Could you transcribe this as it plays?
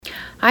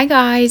Hi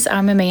guys,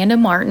 I'm Amanda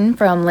Martin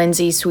from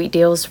Lindsay's Sweet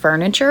Deals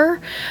Furniture.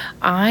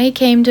 I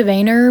came to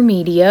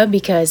VaynerMedia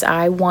because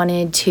I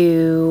wanted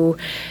to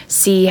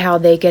see how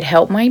they could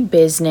help my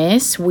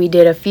business. We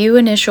did a few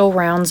initial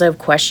rounds of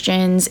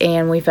questions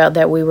and we felt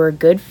that we were a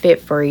good fit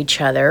for each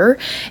other.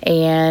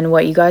 And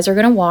what you guys are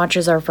going to watch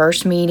is our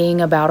first meeting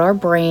about our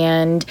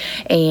brand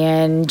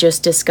and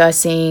just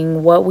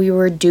discussing what we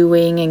were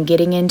doing and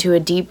getting into a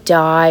deep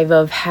dive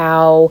of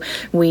how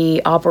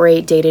we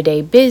operate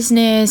day-to-day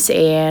business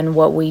and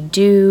what we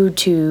do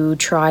to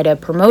try to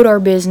promote our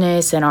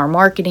business and our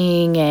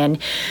marketing and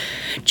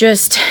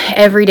just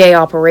everyday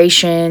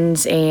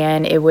operations.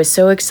 And it was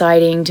so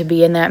exciting to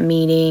be in that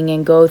meeting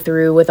and go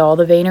through with all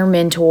the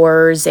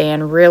VaynerMentors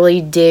and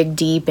really dig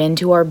deep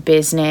into our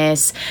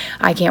business.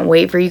 I can't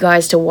wait for you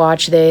guys to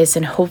watch this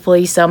and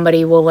hopefully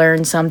somebody will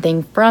learn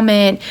something from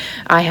it.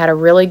 I had a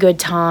really good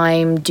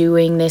time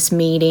doing this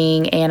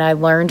meeting and I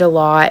learned a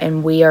lot,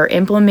 and we are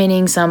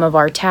implementing some of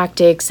our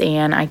tactics,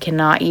 and I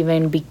cannot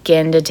even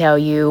begin to tell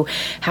you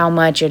how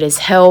much it has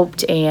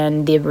helped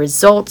and the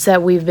results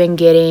that we've been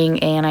getting,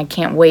 and I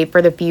can't wait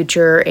for the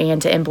future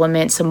and to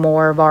implement some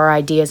more of our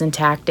ideas and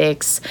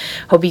tactics.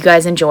 Hope you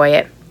guys enjoy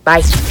it.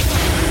 Bye.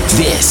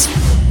 This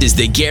is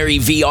the Gary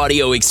V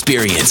audio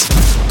experience.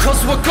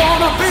 'Cause we're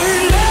gonna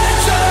be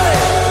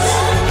legends.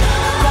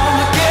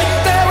 Gonna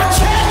get their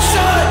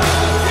attention.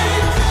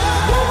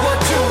 What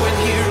we're doing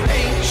here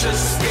ain't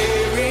just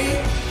scary.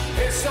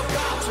 It's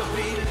about to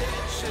be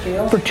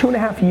legends. For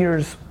 2.5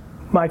 years,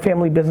 my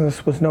family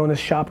business was known as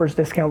Shoppers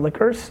Discount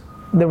Liquors.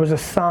 There was a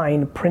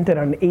sign printed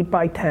on an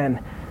 8x10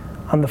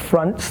 on the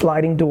front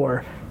sliding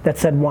door that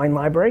said Wine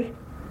Library.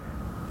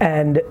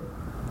 And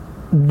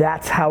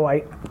that's how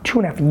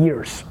 2.5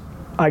 years,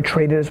 I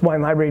traded as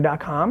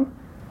winelibrary.com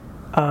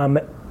and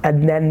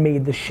then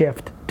made the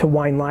shift to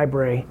Wine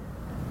Library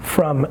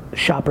from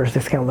Shoppers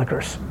Discount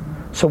Liquors.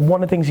 So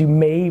one of the things you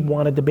may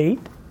want to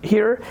debate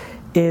here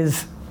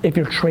is if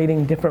you're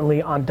trading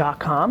differently on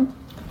 .com,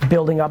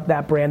 building up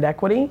that brand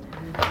equity,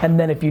 and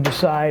then if you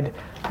decide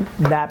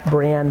that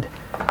brand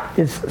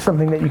is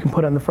something that you can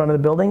put on the front of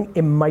the building,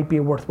 it might be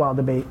a worthwhile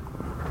debate.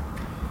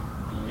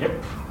 Yep.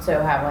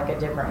 So have like a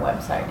different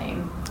website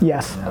name.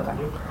 Yes. Okay.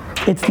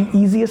 It's the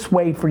easiest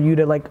way for you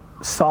to like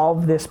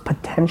solve this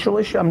potential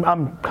issue.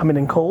 I'm coming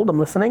in cold, I'm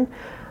listening,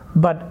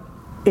 but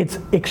it's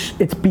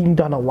being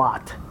done a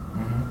lot.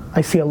 Mm-hmm.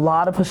 I see a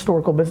lot of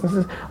historical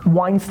businesses.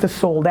 Wines to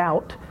Sold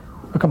Out,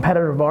 a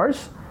competitor of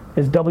ours,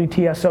 is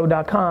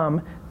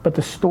WTSO.com, but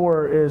the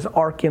store is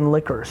Arkin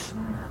Liquors.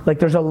 Like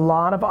there's a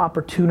lot of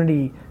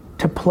opportunity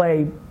to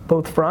play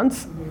both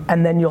fronts,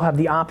 and then you'll have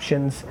the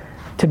options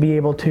to be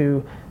able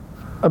to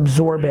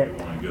absorb it.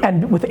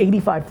 And with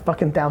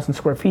 85,000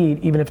 square feet,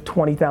 even if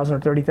 20,000 or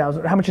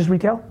 30,000, how much is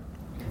retail?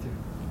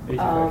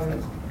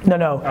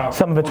 No,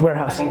 some of it's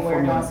warehouse. I think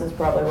warehouse is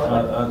probably what?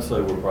 I'd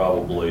say we're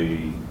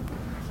probably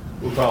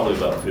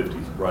about 50,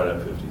 right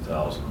at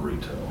 50,000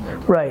 retail.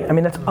 Right, I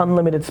mean that's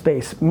unlimited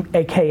space,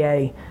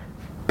 AKA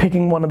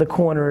picking one of the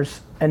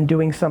corners and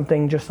doing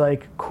something just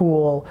like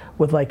cool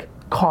with like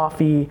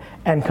coffee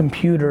and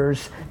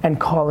computers and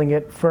calling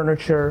it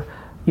furniture.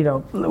 You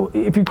know,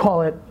 if you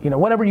call it, you know,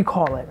 whatever you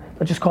call it,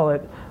 let's just call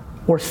it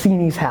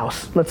Orsini's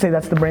house. Let's say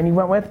that's the brand you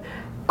went with.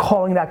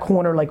 Calling that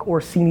corner like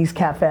Orsini's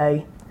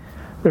Cafe.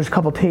 There's a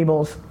couple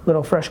tables,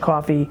 little fresh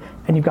coffee,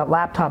 and you've got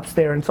laptops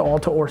there, and it's all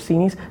to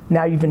Orsini's.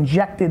 Now you've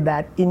injected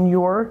that in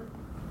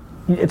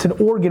it's an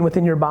organ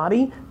within your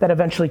body that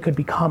eventually could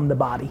become the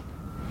body.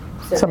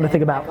 So something to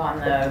think about. Like on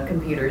the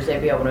computers, they'd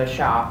be able to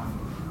shop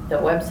the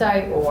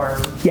website or?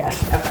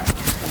 Yes.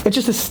 Okay. It's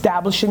just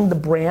establishing the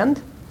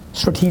brand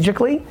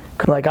strategically.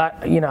 Like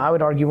I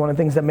would argue one of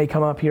the things that may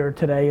come up here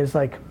today is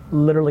like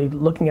literally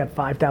looking at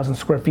 5,000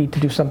 square feet to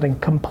do something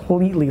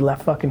completely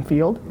left fucking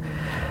field,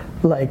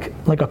 like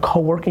a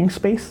co-working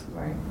space.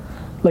 Right.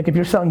 Like if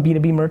you're selling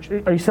B2B merch,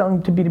 are you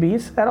selling to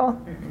B2Bs at all?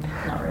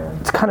 Not really.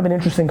 It's kind of an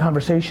interesting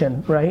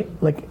conversation, right?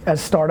 Like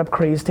as startup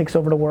craze takes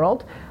over the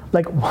world,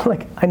 like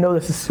I know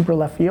this is super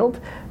left field,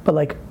 but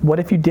like what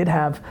if you did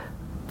have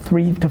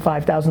 3,000 to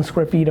 5,000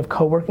 square feet of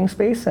co-working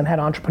space and had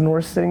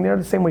entrepreneurs sitting there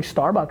the same way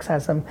Starbucks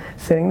has them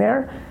sitting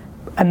there,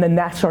 and then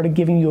that started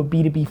giving you a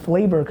B2B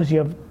flavor because you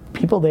have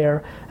people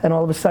there, and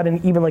all of a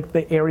sudden even like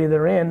the area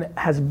they're in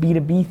has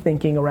B2B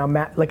thinking around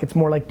like it's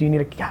more like, do you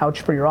need a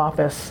couch for your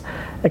office?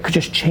 It could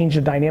just change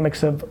the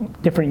dynamics of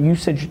different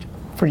usage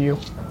for you.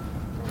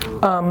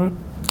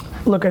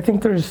 Look, I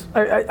think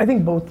I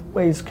think both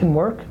ways can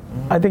work.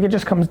 I think it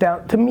just comes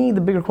down, to me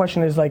the bigger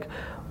question is like,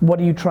 what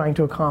are you trying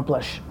to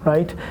accomplish,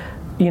 right?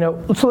 You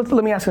know, so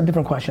let me ask a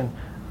different question.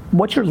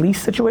 What's your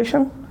lease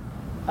situation?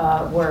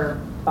 We're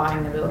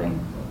buying the building.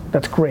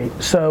 That's great.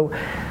 So,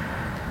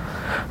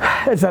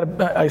 is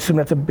that I assume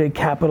that's a big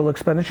capital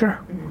expenditure?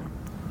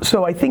 Mm-hmm.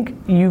 So I think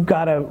you've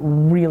got to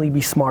really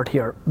be smart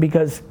here,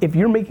 because if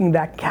you're making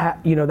that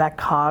that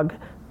cog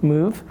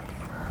move,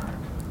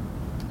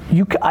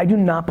 I do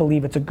not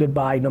believe it's a good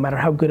buy, no matter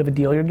how good of a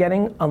deal you're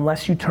getting,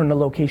 unless you turn the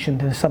location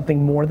to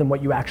something more than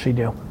what you actually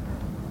do.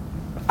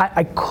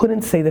 I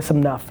couldn't say this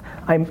enough.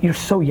 You're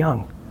so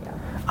young.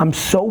 I'm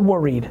so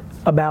worried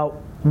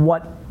about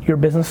what your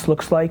business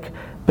looks like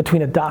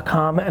between a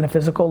 .com and a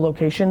physical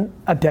location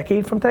a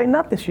decade from today,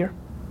 not this year,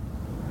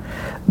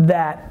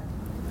 that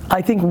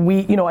I think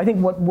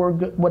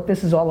what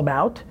this is all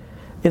about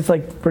is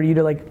like for you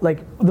to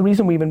like the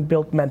reason we even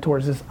built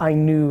Mentors is I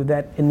knew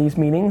that in these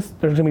meetings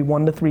there's gonna be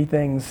 1 to 3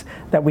 things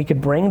that we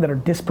could bring that are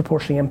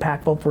disproportionately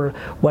impactful for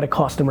what it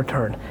costs in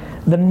return.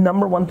 The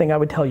number one thing I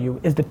would tell you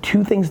is the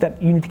 2 things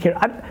that you need to care.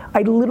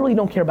 I literally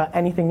don't care about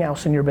anything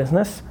else in your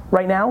business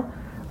right now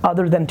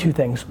other than 2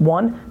 things.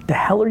 1, the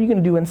hell are you gonna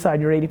do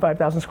inside your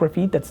 85,000 square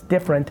feet that's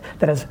different,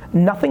 that has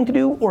nothing to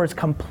do or is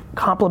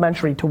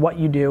complementary to what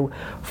you do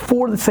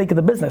for the sake of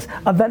the business?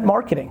 Event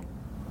marketing.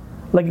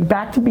 Like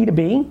back to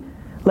B2B,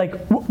 like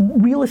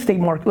real estate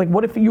market, like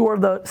what if you're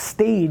the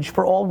stage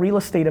for all real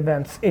estate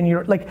events in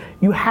your, like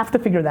you have to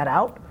figure that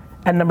out.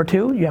 And number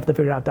 2, you have to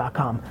figure out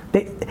 .com.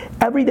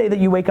 Every day that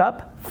you wake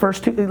up,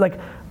 first 2, like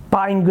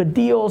buying good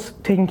deals,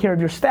 taking care of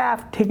your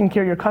staff, taking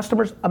care of your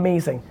customers,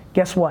 amazing.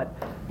 Guess what?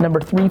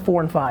 Number 3,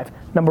 4, and 5.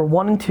 Number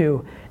 1 and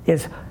 2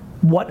 is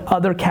what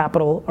other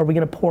capital are we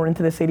gonna pour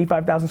into this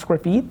 85,000 square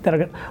feet that are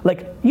gonna,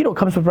 like, you know, it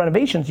comes with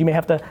renovations. You may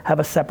have to have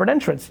a separate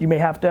entrance. You may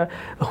have to,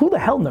 who the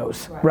hell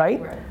knows,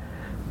 right?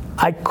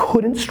 I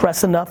couldn't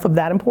stress enough of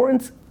that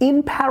importance.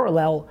 In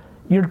parallel,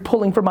 you're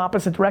pulling from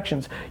opposite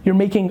directions. You're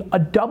making a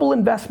double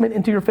investment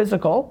into your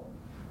physical,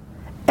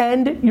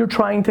 and you're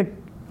trying to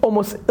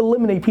almost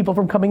eliminate people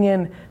from coming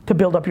in to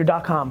build up your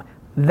 .com.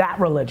 That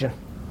religion.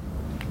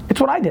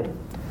 It's what I did.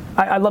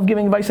 I love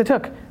giving advice I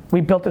took. We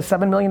built a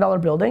 $7 million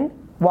building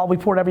while we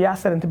poured every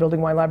asset into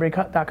building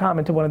winelibrary.com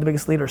into one of the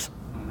biggest leaders.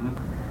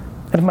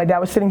 And if my dad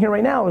was sitting here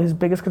right now, his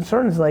biggest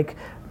concern is like,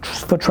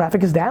 foot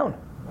traffic is down.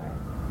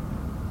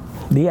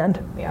 The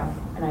end. Yeah,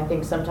 and I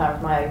think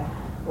sometimes my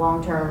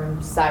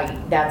long-term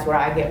site, that's where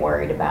I get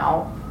worried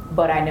about.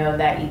 But I know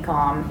that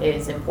e-com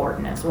is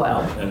important as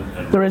well. And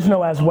There is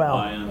no as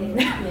well.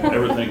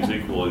 Everything's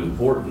equally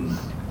important.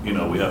 You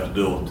know, we have to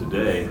deal with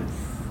today.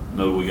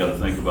 Know we got to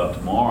think about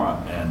tomorrow.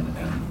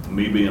 And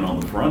me being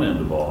on the front end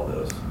of all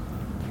this,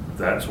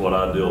 that's what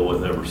I deal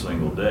with every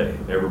single day.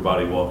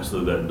 Everybody walks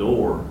through that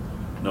door,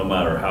 no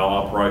matter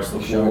how I price the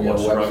floor, what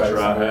structure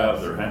I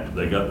have,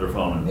 they got their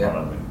phone in front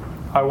of me.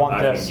 I want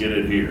I this. can get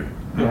it here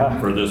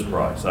for this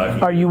price.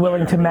 Are you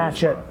willing to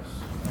match it?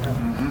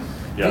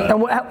 Yeah.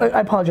 And I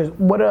apologize.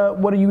 What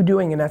are you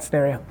doing in that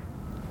scenario?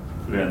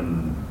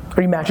 And,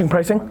 Are you matching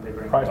pricing?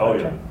 Price oh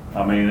matching. yeah.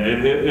 I mean,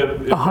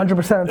 if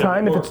 100% of the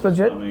time, if it's works.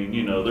 legit? I mean,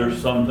 you know,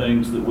 there's some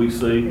things that we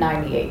see.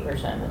 98% of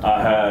the time.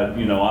 I had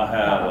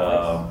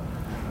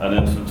an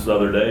instance the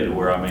other day to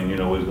where, I mean, you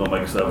know, we was gonna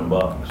make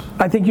 $7.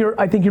 I think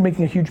you're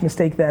making a huge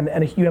mistake then,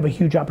 and you have a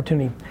huge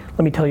opportunity.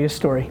 Let me tell you a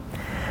story.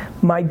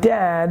 My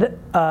dad,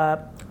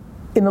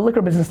 in the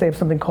liquor business, they have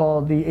something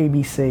called the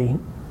ABC.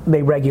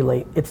 They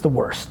regulate. It's the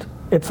worst.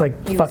 It's like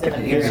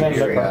fucking.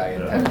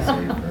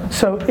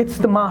 So it's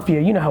the mafia.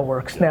 You know how it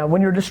works. Now,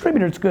 when you're a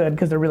distributor, it's good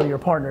because they're really your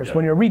partners.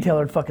 When you're a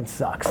retailer, it fucking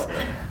sucks.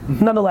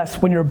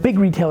 Nonetheless, when you're a big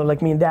retailer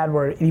like me and Dad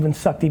were, it even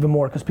sucked even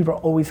more because people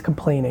are always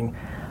complaining.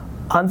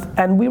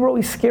 And we were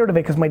always scared of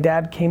it because my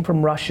dad came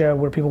from Russia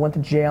where people went to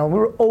jail. And we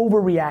were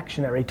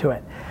overreactionary to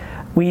it.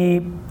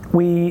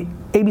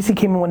 ABC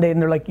came in one day and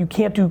they're like, you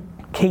can't do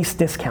case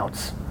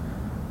discounts.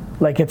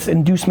 Like it's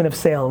inducement of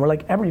sale. And we're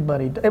like,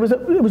 everybody, it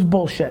was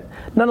bullshit.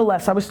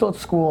 Nonetheless, I was still at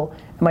school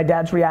and my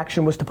dad's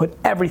reaction was to put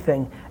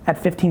everything at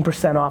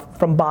 15% off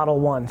from bottle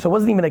one. So it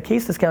wasn't even a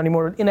case discount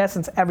anymore. In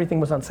essence, everything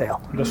was on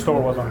sale. The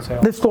store was on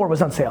sale. The store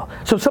was on sale.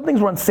 So some things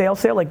were on sale,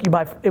 like you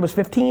buy, it was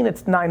 15,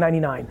 it's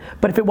 $9.99.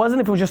 But if it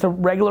wasn't, if it was just a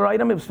regular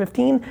item, it was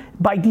 15,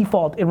 by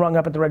default, it rung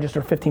up at the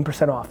register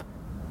 15% off.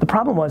 The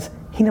problem was,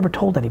 he never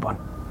told anyone.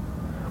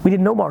 We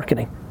did no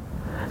marketing.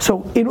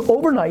 So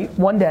overnight,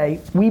 one day,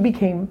 we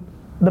became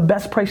the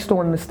best price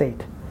store in the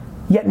state.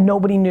 Yet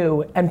nobody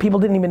knew, and people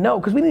didn't even know,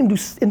 because we didn't do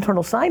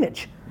internal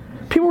signage.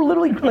 People were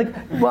literally like,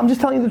 well, I'm just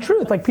telling you the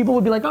truth. Like people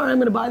would be like, all right, I'm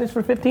gonna buy this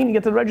for 15, you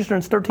get to the register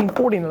and it's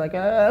 13.40, and they're like,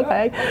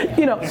 okay,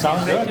 you know.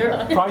 Sounds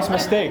good. Price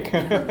mistake.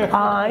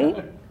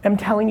 I am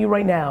telling you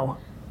right now,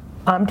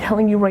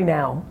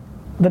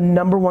 the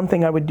number one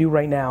thing I would do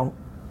right now,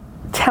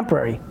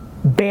 temporary,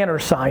 banner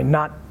sign,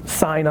 not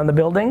sign on the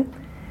building,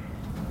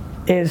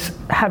 is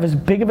have as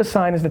big of a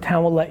sign as the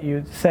town will let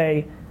you,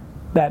 say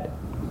that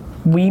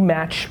we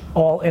match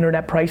all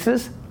internet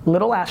prices,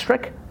 little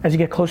asterisk, as you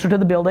get closer to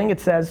the building, it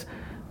says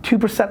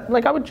 2%,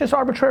 like I would just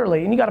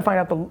arbitrarily, and you gotta find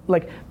out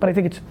but I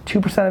think it's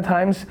 2% of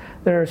times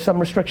there are some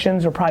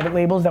restrictions or private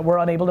labels that we're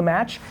unable to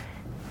match.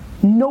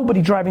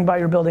 Nobody driving by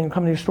your building and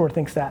coming to your store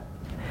thinks that.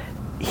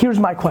 Here's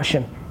my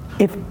question.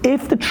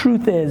 If the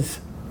truth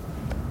is,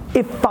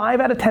 if 5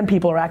 out of 10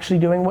 people are actually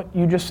doing what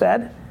you just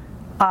said,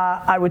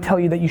 I would tell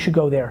you that you should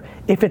go there.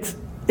 If it's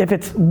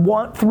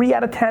 3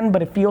 out of 10,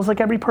 but it feels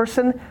like every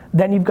person,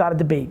 then you've got a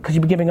debate because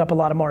you've been giving up a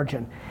lot of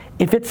margin.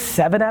 If it's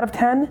 7 out of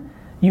 10,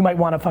 you might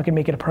want to fucking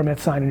make it a permanent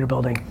sign in your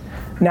building.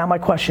 Now my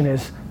question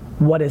is,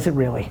 what is it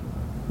really?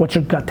 What's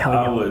your gut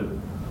telling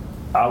you?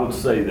 I would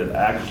say that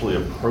actually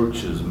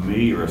approaches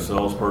me or a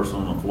salesperson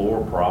on the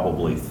floor,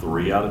 probably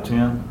 3 out of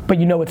 10. But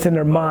you know it's in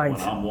their When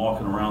minds. I'm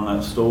walking around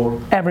that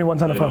store,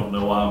 Everyone's on the they phone. don't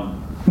know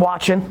I'm,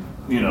 Watching.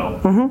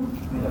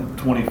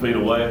 20 feet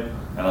away,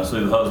 and I see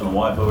the husband and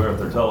wife over there with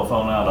their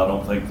telephone out. I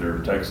don't think they're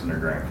texting their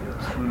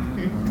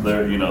grandkids.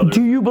 They're,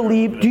 Do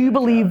you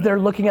believe they're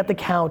looking at the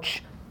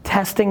couch,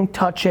 testing,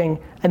 touching,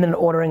 and then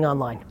ordering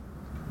online?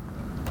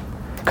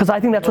 Because I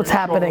think that's what's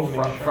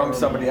happening. From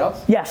somebody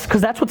else? Yes,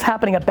 because that's what's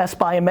happening at Best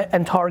Buy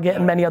and Target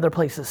and many other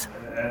places.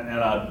 And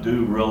I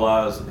do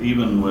realize,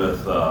 even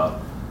with,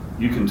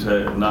 you can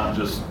take, not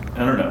just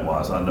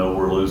internet-wise, I know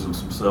we're losing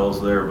some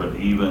sales there, but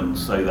even,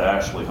 say, the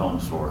Ashley Home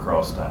Store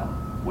across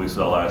town. We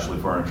sell Ashley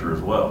furniture as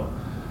well.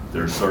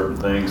 There's certain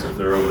things, if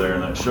they're over there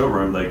in that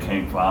showroom, they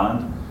can't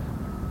find.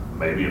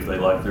 Maybe if they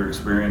like their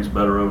experience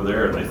better over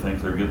there, and they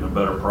think they're getting a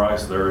better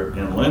price, they're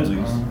in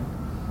Lindsay's,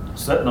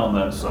 sitting on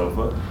that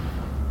sofa,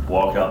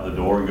 walk out the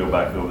door and go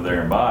back over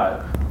there and buy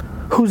it.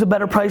 Who's a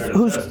better price?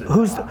 Who's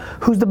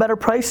the better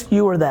price?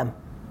 You or them?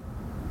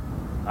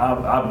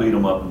 I beat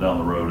them up and down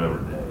the road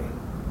every day.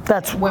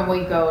 That's When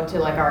we go to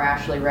like our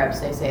Ashley reps,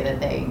 they say that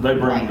they They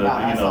bring like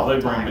about us all they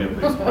the bring time. me a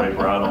piece of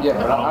paper. I don't Yeah,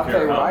 but I'll care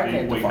tell you what how I deep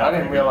came we to have find. I to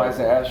didn't go. realize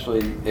that Ashley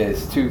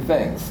is 2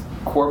 things.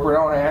 Corporate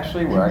owned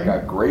Ashley, where I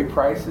got great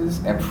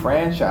prices, and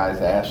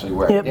franchise Ashley,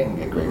 where Yep. I didn't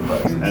get great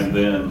prices. And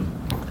then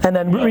and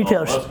then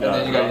retailers. us And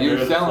then you got guys you out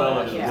there that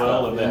selling sell it. as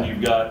well, and then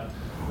you've got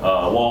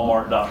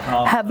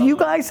Walmart.com. Have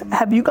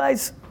you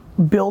guys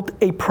built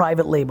a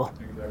private label?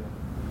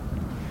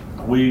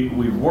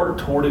 We've worked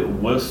toward it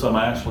with some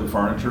Ashley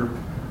furniture,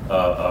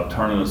 of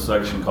turning a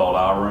section called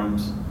Our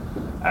Rooms.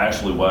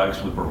 Ashley will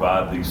actually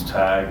provide these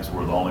tags.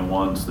 We're the only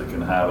ones that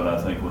can have it, I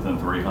think, within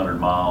 300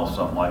 miles,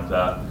 something like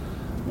that.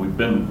 We've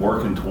been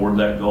working toward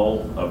that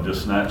goal of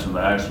just snatching the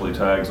Ashley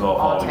tags off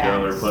All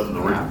altogether, tags, putting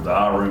yeah. the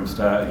Our Rooms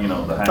tag,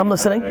 the hang I'm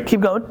listening. tag,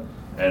 Keep going.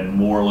 and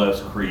more or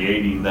less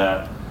creating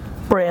that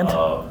Brand.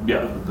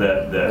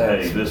 that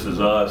hey, this is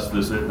us,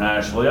 this isn't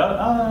Ashley.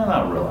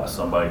 I realize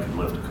somebody could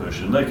lift a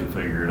cushion, they could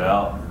figure it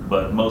out,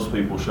 but most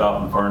people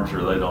shopping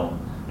furniture, they don't,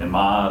 in my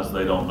eyes,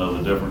 they don't know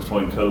the difference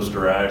between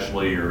Coaster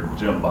Ashley or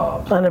Jim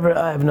Bob's. I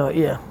have no,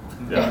 yeah.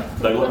 Yeah,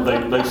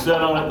 they sit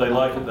on it, they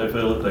like it, they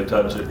feel it, they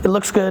touch it. It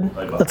looks good.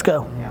 They buy Let's it.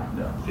 go.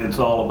 Yeah. It's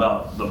all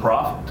about the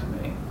profit to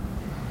me.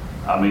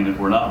 I mean, if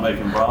we're not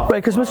making profit.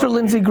 Right, because Mr.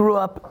 Lindsay grew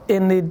up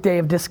in the day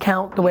of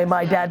discount, the way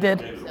my dad did.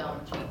 Sell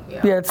cheap,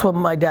 Yeah, that's what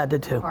my dad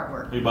did too. Hard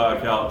work. He buy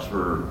a couch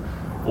for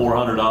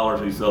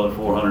 $400, he sell it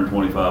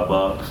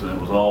 $425, and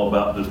it was all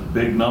about this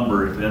big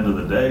number at the end of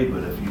the day,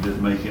 but if you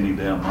didn't make any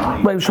damn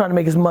money. But he was trying to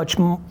make as much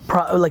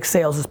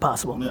sales as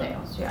possible.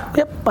 Sales, yeah.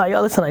 Yep,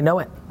 listen, I know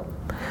it.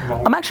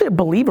 I'm actually a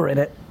believer in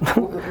it.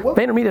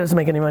 VaynerMedia doesn't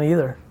make any money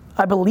either.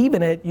 I believe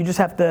in it, you just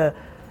have to,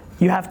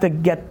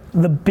 get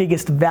the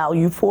biggest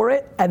value for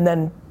it, and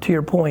then to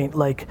your point,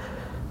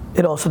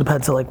 it also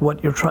depends on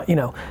what you're trying,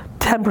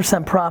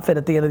 10% profit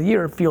at the end of the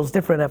year feels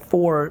different at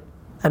 4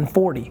 and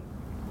 40.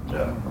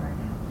 Yeah.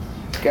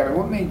 Gary,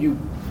 what made you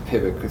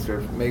pivot? Because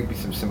there may be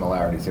some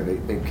similarities there.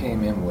 They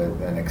came in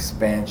with an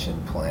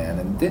expansion plan,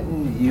 and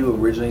didn't you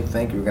originally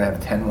think you were going to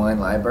have 10 wine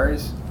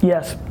libraries?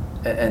 Yes,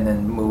 And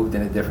then moved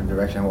in a different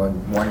direction,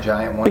 one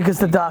giant one? because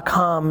the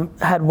 .com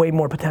had way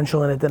more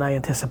potential in it than I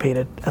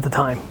anticipated at the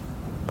time.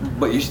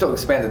 But you still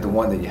expanded the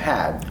one that you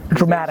had.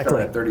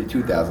 Dramatically. They started at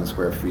 32,000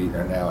 square feet and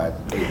are now at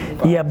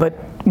 85. Yeah,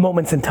 but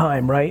moments in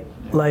time, right?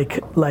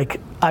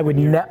 I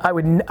mean,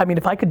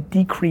 if I could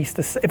decrease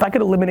this, if I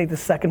could eliminate the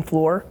second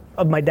floor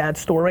of my dad's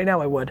store right now,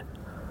 I would.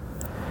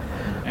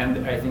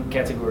 And I think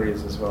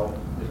categories as well,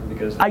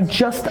 because I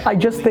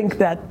just think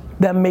that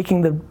them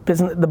making the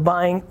business, the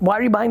buying. Why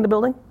are you buying the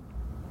building?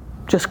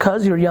 Just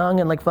cause you're young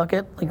and fuck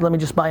it, let me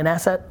just buy an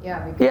asset.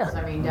 Yeah, because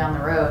I mean, down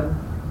the road.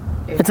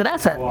 It's an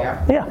asset.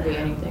 Yeah. Yeah. It could be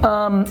anything.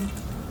 I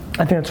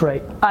think that's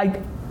right.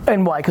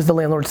 And why? Because the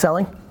landlord's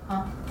selling.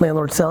 Huh?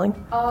 Landlord's selling.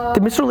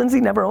 Did Mr. Lindsay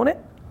never own it?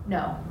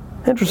 No.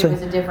 Interesting. It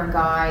was a different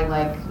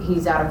guy,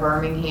 he's out of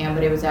Birmingham,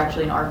 but it was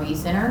actually an RV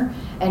center,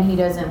 and he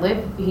doesn't live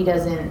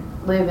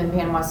in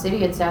Panama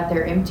City. It sat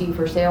there empty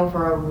for sale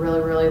for a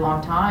really, really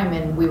long time,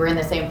 and we were in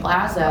the same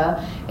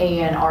plaza,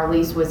 and our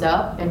lease was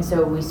up, and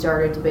so we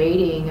started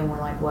debating, and we're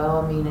like,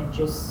 well, I mean, it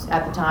just,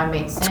 at the time,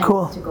 made sense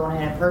cool. to go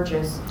ahead and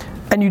purchase.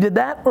 And you did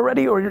that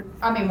already, or?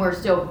 I mean, we're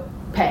still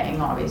paying,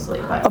 obviously,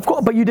 but. Of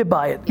course, but you did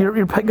buy it.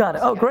 You're got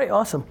it. Oh, great,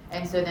 awesome.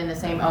 And so then the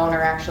same owner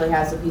actually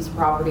has a piece of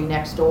property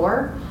next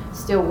door,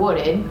 still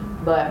wooded,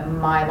 but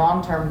my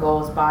long-term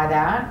goal is buy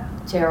that,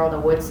 tear all the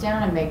woods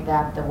down and make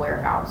that the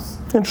warehouse.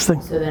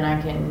 Interesting. So then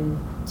I can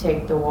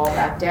take the wall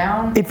back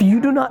down. If you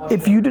do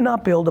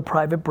not build a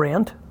private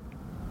brand,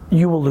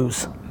 you will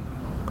lose.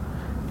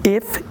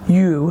 If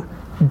you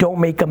don't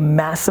make a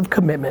massive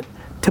commitment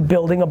to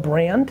building a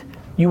brand,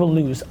 you will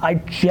lose. I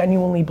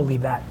genuinely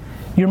believe that.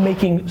 You're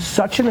making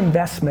such an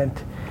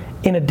investment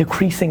in a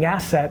decreasing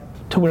asset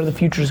to where the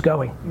future is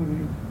going.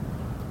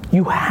 Mm-hmm.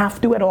 You have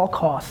to at all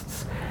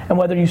costs. And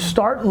whether you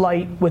start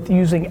light with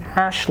using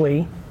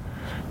Ashley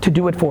to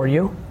do it for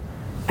you,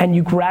 and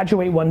you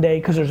graduate one day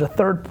because there's a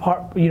third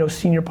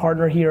senior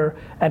partner here,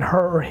 and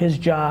her or his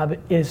job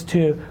is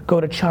to go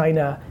to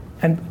China,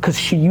 and because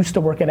she used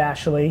to work at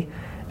Ashley,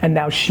 and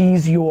now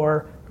she's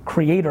your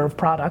creator of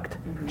product.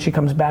 She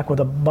comes back with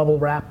a bubble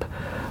wrap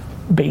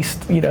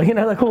based,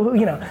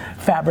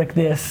 fabric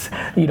this,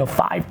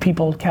 5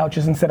 people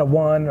couches instead of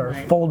 1, or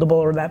foldable,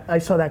 or that. I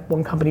saw that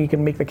one company you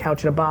can make the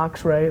couch in a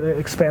box, right?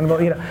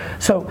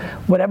 Expandable, So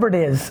whatever it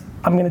is,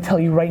 I'm gonna tell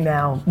you right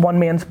now, one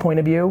man's point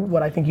of view,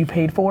 what I think you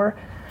paid for.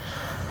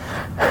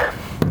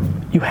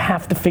 You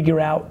have to figure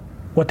out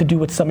what to do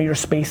with some of your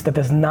space that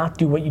does not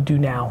do what you do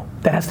now.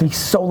 That has to be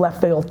so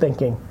left field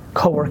thinking.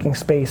 Co-working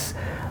space,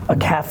 a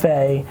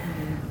cafe.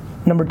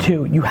 Number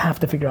 2, you have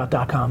to figure out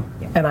 .com.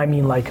 And I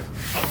mean like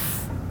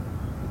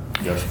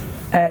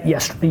yesterday.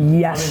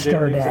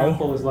 The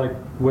example is like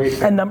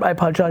wait. And I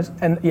apologize.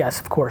 And yes,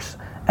 of course.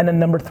 And then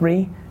number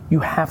 3, you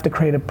have to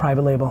create a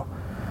private label.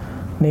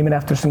 Name it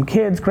after some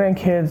kids,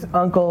 grandkids,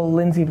 Uncle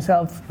Lindsay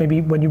himself. Maybe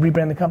when you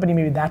rebrand the company,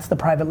 maybe that's the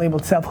private label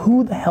itself.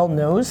 Who the hell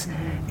knows?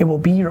 It will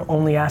be your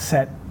only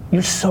asset.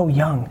 You're so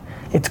young.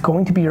 It's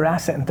going to be your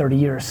asset in 30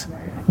 years.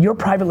 Your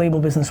private label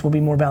business will be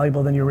more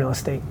valuable than your real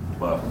estate.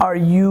 Wow. Are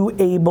you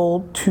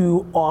able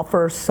to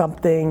offer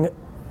something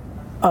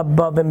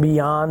above and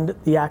beyond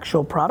the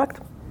actual product?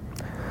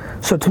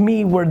 So to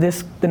me,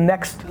 the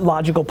next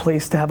logical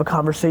place to have a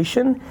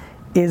conversation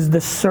is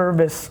the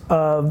service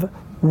of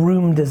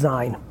room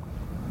design.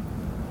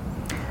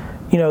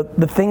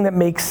 The thing that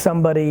makes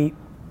somebody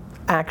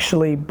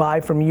actually buy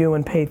from you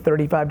and pay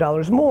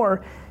 $35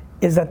 more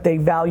is that they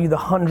value the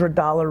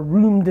 $100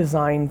 room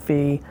design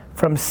fee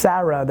from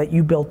Sarah that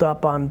you built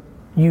up on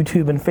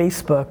YouTube and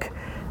Facebook,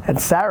 and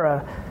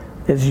Sarah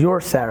is your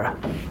Sarah.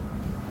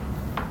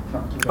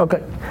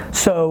 Okay,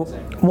 so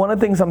one of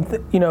the things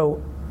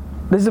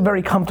this is a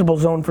very comfortable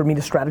zone for me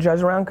to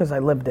strategize around because I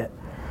lived it.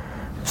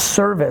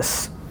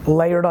 Service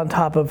layered on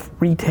top of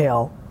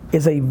retail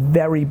is a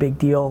very big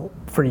deal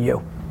for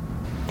you.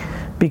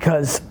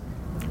 Because,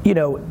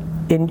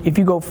 if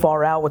you go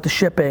far out with the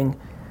shipping,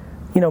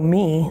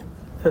 me,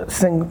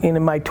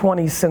 in my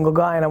 20s, single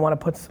guy, and I want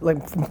to put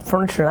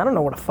furniture, and I don't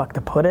know where the fuck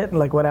to put it,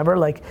 whatever.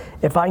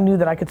 If I knew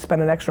that I could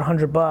spend an extra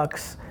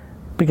 $100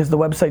 because the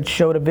website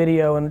showed a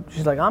video, and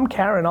she's like, I'm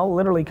Karen, I'll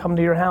literally come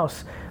to your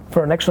house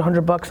for an extra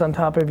 $100 on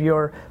top of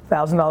your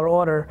 $1,000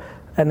 order,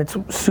 and it's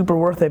super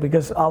worth it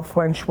because I'll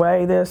feng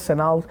shui this,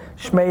 and I'll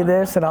shmei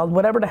this, and I'll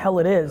whatever the hell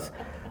it is.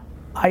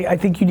 I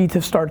think you need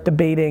to start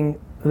debating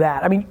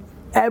that. I mean,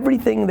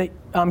 everything that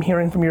I'm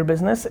hearing from your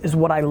business is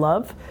what I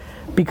love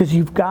because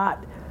you've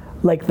got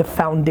the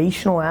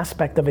foundational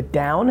aspect of it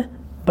down,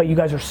 but you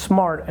guys are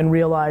smart and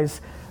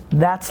realize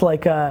that's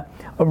like a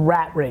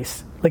rat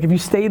race.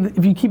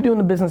 If you keep doing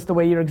the business the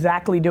way you're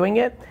exactly doing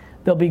it,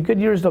 there'll be good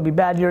years, there'll be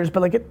bad years,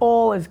 but it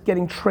all is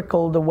getting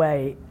trickled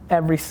away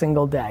every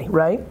single day,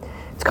 right?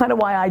 It's kind of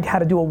why I had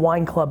to do a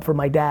wine club for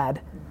my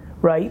dad,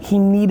 right? He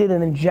needed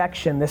an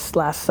injection this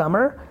last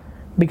summer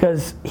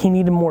because he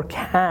needed more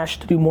cash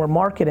to do more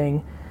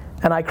marketing,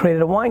 and I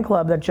created a wine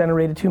club that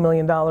generated $2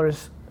 million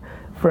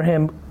for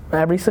him.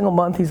 Every single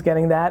month he's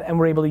getting that, and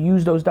we're able to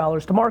use those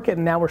dollars to market,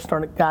 and now we're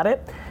got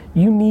it.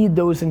 You need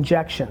those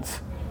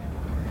injections.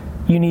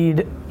 You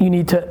need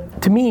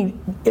to me,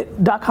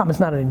 .com is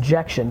not an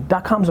injection.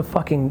 .com is a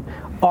fucking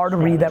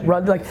artery that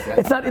runs,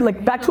 it's not,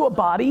 back to a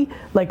body,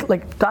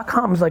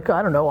 .com is I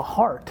don't know, a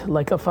heart,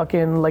 a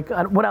fucking,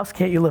 what else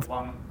can't you live?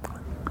 One.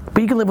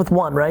 But you can live with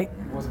one, right?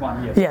 Was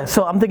one, yes. Yeah,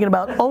 so I'm thinking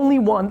about only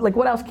one,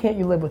 what else can't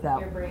you live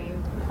without? Your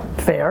brain.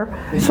 Fair.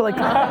 So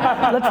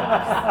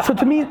so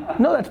to me,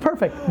 no, that's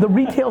perfect. The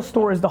retail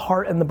store is the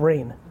heart and the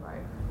brain,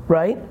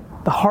 right?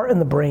 The heart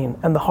and the brain.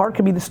 And the heart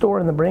could be the store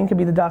and the brain could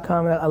be the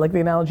 .com. I like the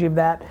analogy of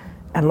that.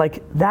 And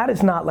that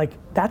is not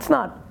that's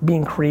not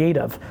being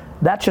creative.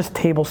 That's just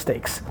table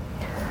stakes.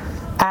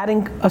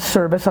 Adding a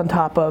service on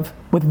top of,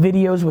 with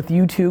videos with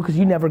you two, because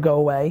you never go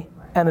away,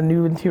 and a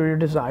new interior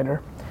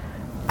designer.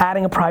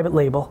 Adding a private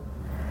label.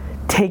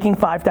 Taking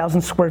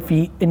 5,000 square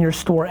feet in your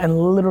store and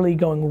literally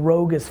going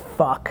rogue as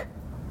fuck.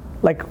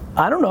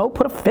 I don't know,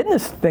 put a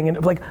fitness thing in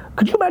it.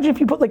 Could you imagine if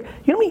you put you know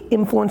how many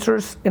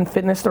influencers in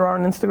fitness there are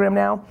on Instagram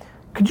now?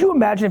 Could you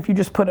imagine if you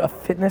just put a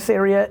fitness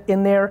area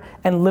in there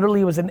and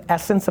literally it was in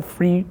essence a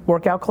free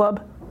workout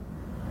club?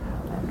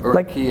 Or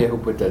IKEA who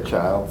put that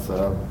child's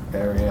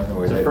area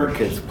where the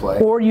kids play.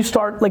 Or you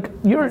start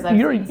you're I've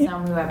seen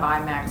some who have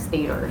IMAX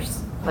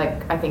theaters.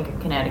 I think in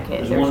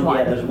Connecticut. There's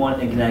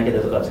one in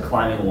Connecticut that's a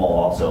climbing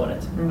wall also in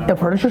it. a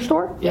furniture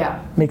store?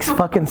 Yeah. Makes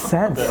fucking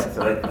sense.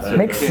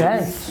 Makes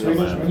sense.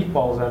 Swedish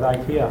meatballs at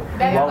IKEA.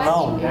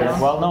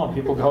 Well known.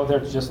 People go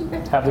there to just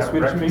have the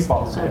Swedish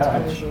meatballs.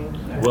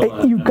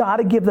 Yeah. You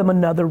gotta give them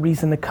another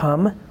reason to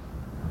come.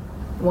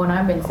 When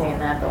I've been saying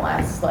that the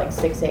last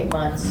 6-8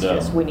 months,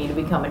 just we need to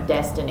become a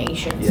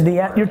destination.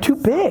 You're too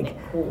big.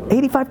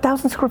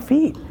 85,000 square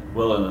feet.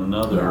 Well, and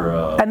another...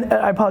 And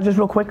I apologize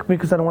real quick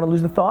because I don't want to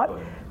lose the thought.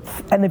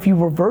 And if you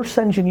reverse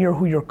engineer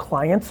who your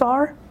clients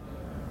are,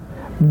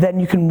 then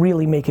you can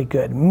really make it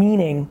good.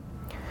 Meaning,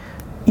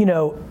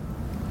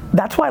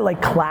 that's why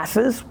like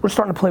classes, we're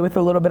starting to play with it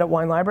a little bit at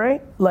Wine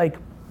Library. Like,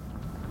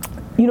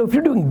 you know, if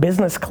you're doing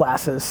business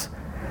classes,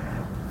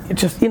 it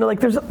just, you know, like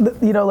there's,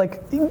 you know,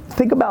 like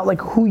think about like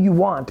who you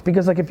want,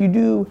 because like if you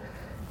do,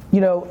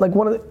 you know, like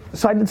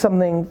so I did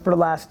something for the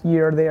last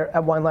year there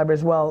at Wine Library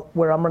as well,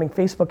 where I'm running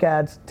Facebook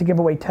ads to give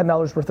away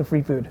 $10 worth of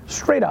free food,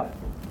 straight up.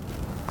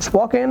 Just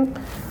walk in,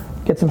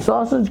 get some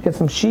sausage, get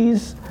some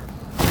cheese,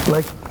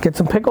 like get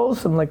some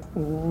pickles, and like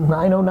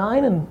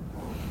 $9.09, and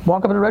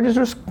walk up to the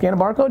register, scan a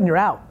barcode, and you're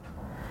out.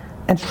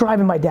 And it's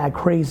driving my dad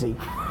crazy.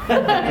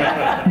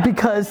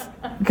 because,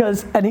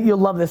 and you'll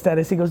love this,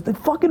 Dennis, he goes, the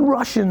fucking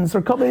Russians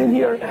are coming in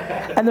here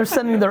and they're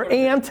sending their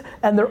aunt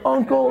and their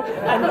uncle,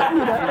 and,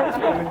 you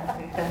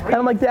know, and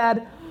I'm like,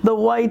 Dad, the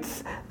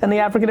whites and the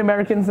African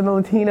Americans and the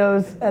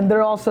Latinos, and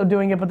they're also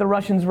doing it, but the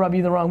Russians rub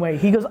you the wrong way.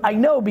 He goes, I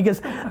know,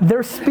 because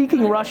they're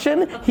speaking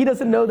Russian, he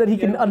doesn't know that he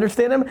can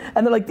understand them,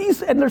 and they're like,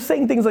 and they're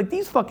saying things like,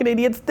 these fucking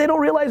idiots, they don't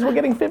realize we're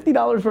getting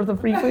 $50 worth of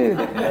free food.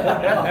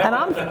 And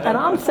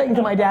I'm saying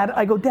to my dad,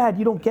 I go, Dad,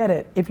 you don't get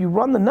it. If you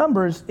run the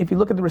numbers, if you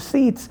look at the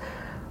receipts,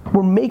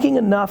 we're making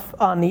enough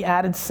on the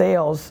added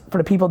sales for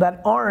the people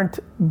that aren't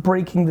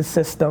breaking the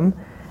system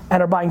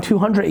and are buying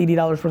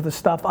 $280 worth of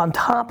stuff on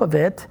top of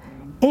it.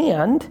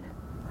 And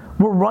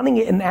we're running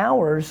it in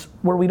hours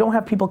where we don't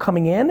have people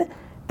coming in,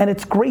 and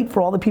it's great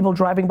for all the people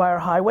driving by our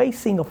highway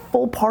seeing a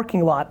full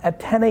parking lot at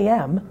 10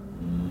 a.m.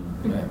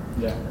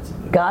 Yeah.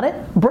 Got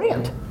it?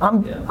 Brand.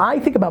 I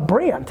think about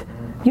brand.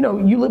 You know,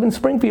 you live in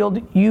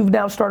Springfield, you've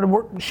now started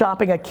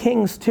shopping at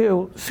King's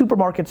too.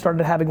 Supermarkets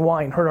started having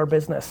wine, hurt our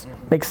business.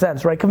 Makes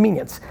sense, right?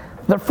 Convenience.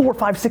 They're $4, $5,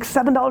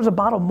 $6, $7 a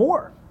bottle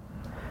more.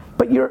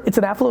 But it's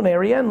an affluent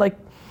area, and like,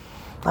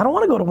 I don't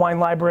want to go to Wine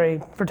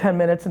Library for 10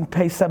 minutes and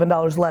pay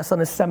 $7 less on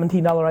a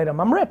 $17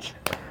 item. I'm rich,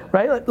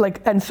 right?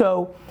 Like, and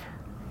so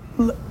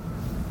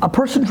a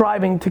person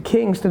driving to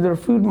King's to their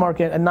food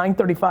market at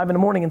 9:35 in the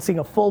morning and seeing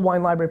a full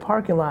Wine Library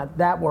parking lot,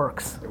 that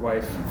works. The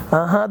wife.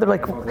 They're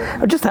like,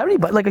 just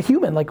anybody, like a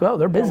human, like, oh,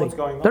 they're busy.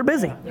 They're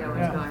busy. Yeah,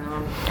 what's going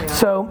on? Yeah.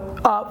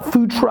 So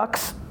food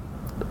trucks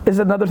is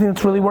another thing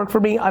that's really worked for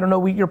me. I don't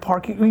know, your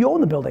parking, you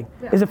own the building.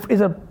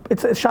 Yeah.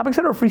 It's a shopping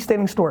center or a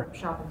freestanding store?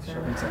 Shopping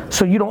center.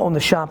 So you don't own the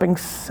shopping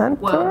center?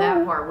 Well,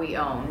 that part we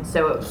own,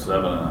 so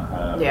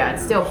 7.5. yeah,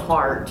 it's still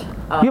part. You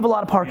have a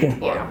lot of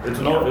parking.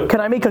 Yeah.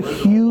 Can I make a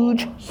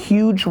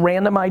huge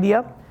random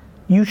idea?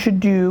 You should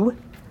do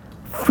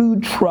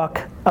food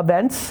truck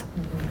events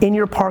in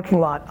your parking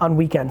lot on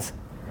weekends.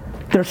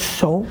 There's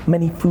so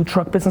many food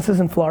truck businesses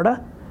in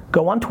Florida.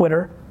 Go on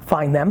Twitter,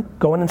 find them.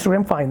 Go on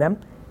Instagram, find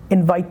them.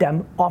 Invite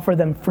them, offer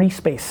them free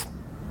space.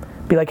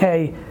 Be like,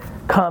 hey,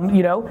 come,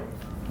 you know,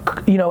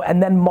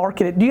 and then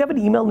market it. Do you have an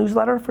email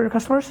newsletter for your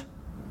customers?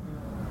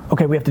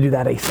 Okay, we have to do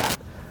that ASAP.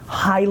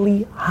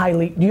 Highly,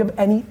 do you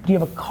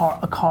have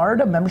a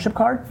card, a membership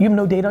card? You have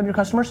no data on your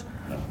customers?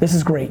 This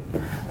is great.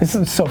 This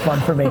is so fun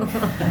for me.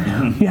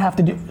 You have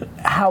to do,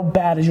 how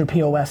bad is your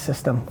POS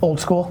system? Old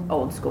school?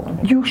 Old school.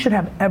 You should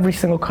have every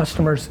single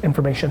customer's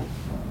information.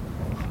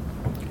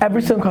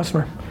 Every single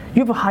customer.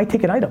 You have a high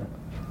ticket item.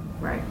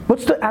 Right.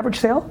 What's the average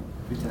sale?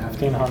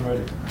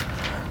 1,500.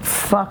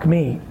 Fuck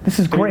me. This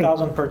is great.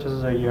 3,000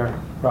 purchases a year,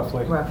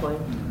 roughly.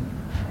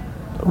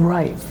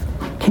 Right.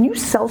 Can you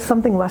sell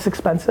something less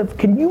expensive?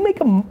 Can we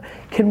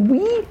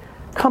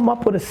come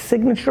up with a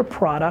signature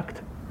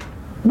product?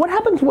 What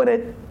happens when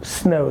it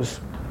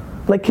snows?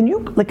 Like,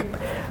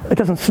 it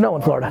doesn't snow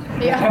in Florida.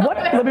 Yeah.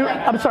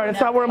 I'm sorry,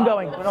 that's not where I'm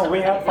going. No,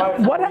 we have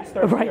 5.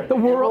 Right, the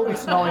world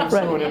is snowing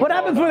soon. What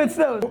happens when it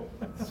snows?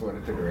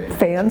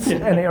 Fans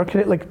and air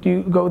conditioning, like, do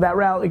you go that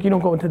route? Like, you don't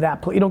go into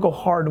that, you don't go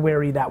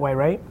hardware-y that way,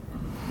 right?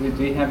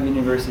 We have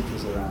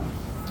universities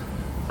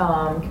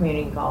around.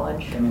 Community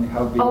college. I mean,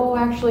 how big? Oh,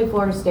 actually,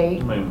 Florida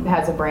State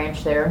has a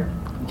branch there.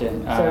 Okay. So,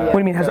 yeah. What do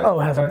you mean has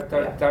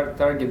a?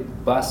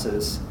 Target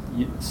buses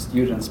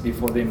students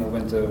before they move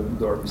into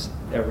dorms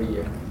every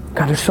year.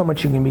 God, there's so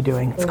much you can be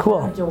doing. It's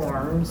cool. No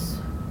dorms.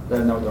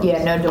 There are no dorms.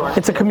 Yeah, no dorms.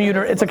 It's a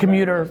commuter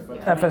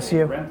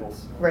FSU.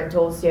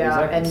 Rentals. Yeah,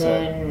 Exactly. and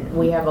then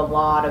we have a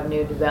lot of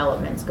new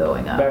developments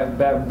going up.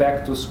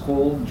 Back to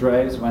school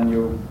drives, when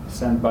you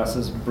send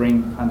buses,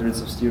 bring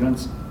hundreds of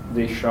students,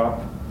 they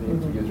shop,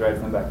 you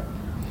drive them back.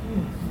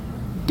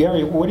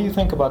 Gary, what do you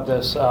think about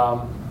this?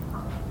 The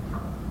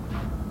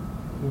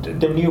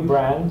new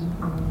brand,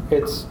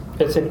 it's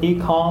an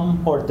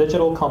e-com or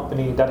digital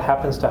company that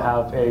happens to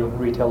have a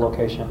retail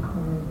location.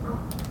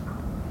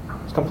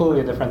 It's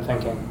completely different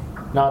thinking.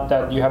 Not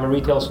that you have a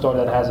retail store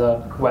that has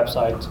a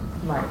website.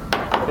 Right.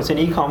 It's an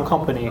e-com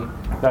company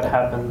that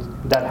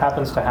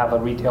happens to have a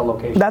retail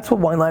location. That's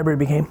what Wine Library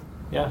became.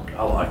 Yeah.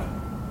 I like it.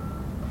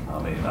 I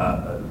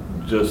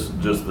mean,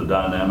 just the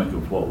dynamic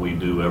of what we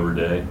do every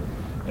day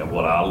and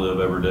what I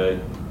live every day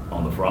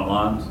on the front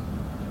lines,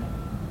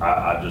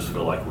 I just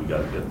feel like we got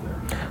to get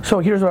there. So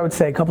here's what I would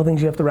say, a couple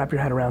things you have to wrap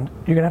your head around.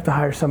 You're gonna have to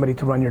hire somebody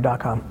to run your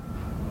 .com.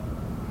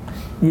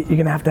 You're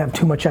gonna have to have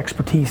too much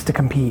expertise to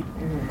compete.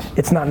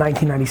 It's not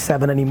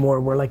 1997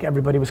 anymore where like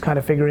everybody was kind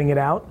of figuring it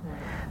out.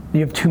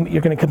 You're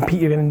gonna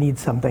compete, you're gonna need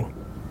something,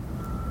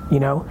 you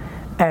know?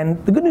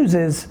 And the good news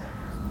is,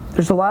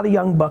 there's a lot of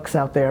young bucks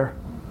out there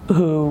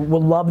who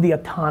will love the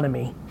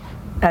autonomy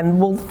and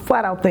will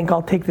flat out think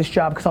I'll take this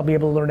job because I'll be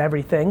able to learn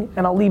everything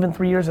and I'll leave in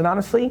 3 years, and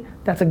honestly,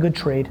 that's a good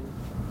trade.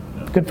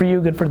 Good for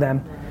you, good for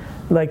them.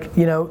 Like,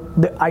 you know,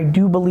 I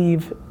do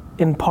believe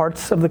in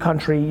parts of the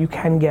country you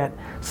can get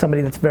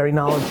somebody that's very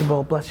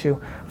knowledgeable, bless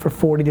you, for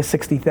 40 to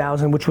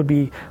 60,000, which would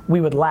be, we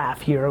would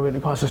laugh here, it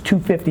would cost us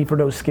 $250 for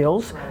those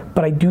skills,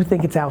 but I do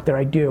think it's out there,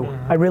 I do,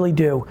 I really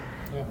do.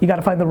 You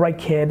gotta find the right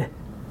kid,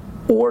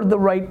 or the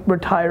right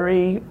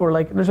retiree, or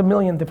like, there's a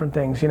million different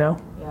things, you know?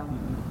 Yeah,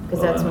 because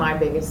that's my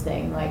biggest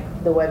thing.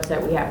 Like the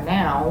website we have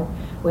now,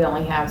 we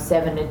only have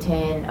 7 to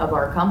 10 of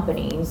our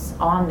companies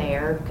on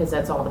there because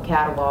that's all the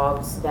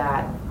catalogs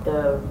that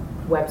the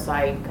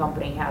website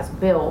company has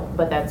built,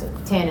 but that's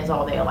 10 is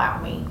all they allow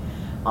me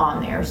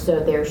on there. So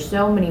there's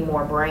so many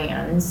more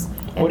brands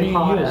and What do you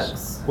products.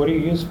 use? What do you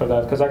use for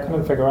that? Because I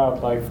couldn't figure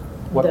out like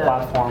what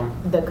platform.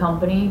 The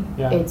company,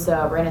 Yeah. it's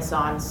a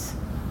Renaissance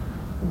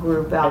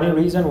group out Any of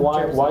reason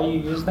why Jersey.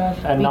 you use that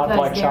and not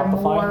like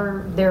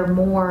Shopify? They're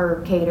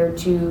more catered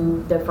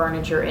to the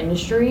furniture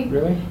industry.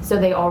 Really? So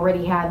they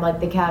already had like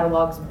the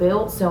catalogs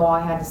built, so all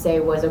I had to say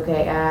was,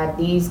 okay, add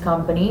these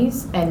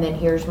companies, and then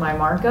here's my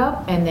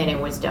markup, and then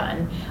it was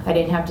done. I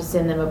didn't have to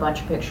send them a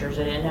bunch of pictures.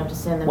 I didn't have to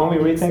send them When all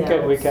we the rethink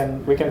it,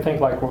 Excels. we can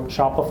think like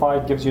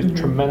Shopify gives you a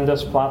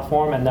tremendous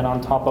platform, and then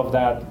on top of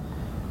that,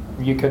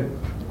 you could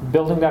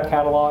building that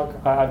catalog.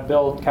 I've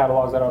built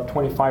catalogs that are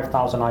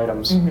 25,000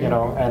 items, you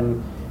know,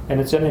 and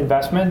it's an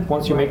investment.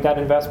 Once you make that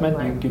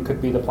investment, you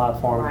could be the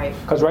platform. Right.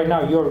 Because right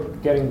now you're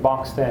getting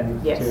boxed in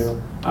Yes.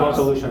 to no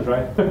solutions,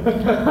 right?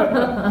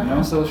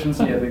 No solutions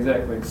yet,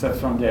 exactly, except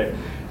from Gabe.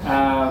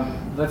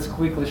 Let's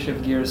quickly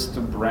shift gears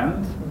to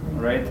brand,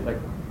 right? Like,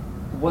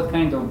 what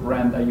kind of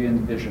brand are you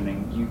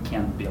envisioning you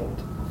can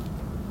build?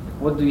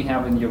 What do you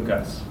have in your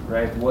guts,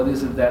 right? What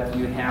is it that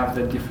you have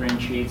that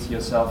differentiates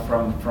yourself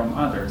from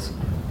others?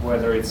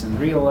 Whether it's in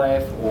real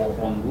life or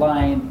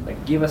online,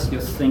 like give us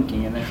your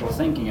thinking, initial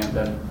thinking, and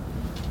then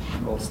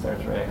we'll start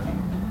reacting.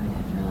 I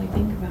didn't really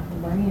think about the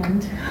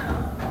brand.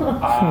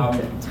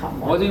 It's a tough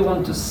one. What do you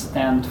want to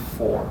stand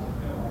for?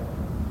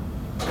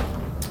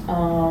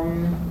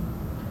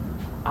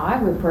 I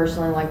would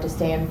personally like to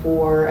stand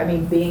for, I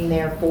mean, being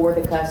there for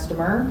the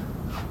customer.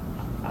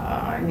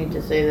 I need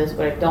to say this,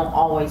 but I don't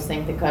always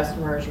think the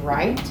customer is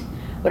right.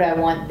 But I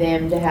want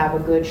them to have a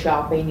good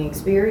shopping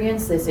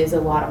experience. This is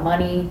a lot of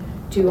money.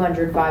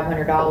 $200,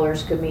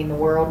 $500 could mean the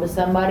world to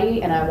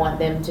somebody, and I want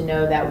them to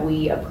know that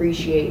we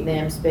appreciate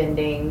them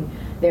spending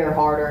their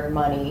hard-earned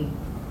money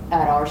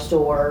at our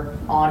store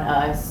on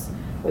us.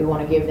 We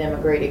want to give them a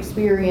great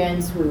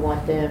experience. We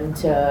want them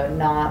to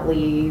not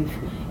leave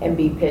and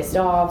be pissed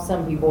off.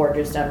 Some people are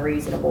just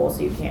unreasonable,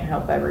 so you can't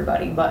help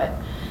everybody, but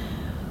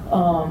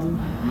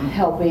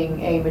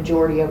helping a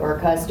majority of our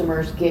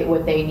customers get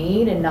what they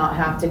need and not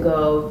have to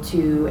go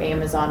to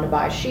Amazon to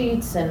buy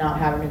sheets and not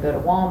having to go to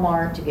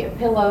Walmart to get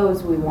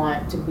pillows. I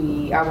want to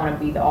be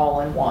the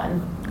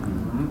all-in-one.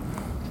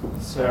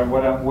 So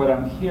what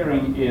I'm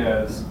hearing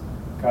is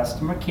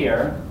customer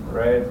care,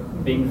 right?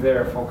 Being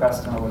there for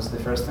customer was the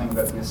first thing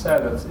that you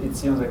said. It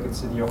seems like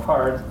it's in your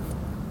heart.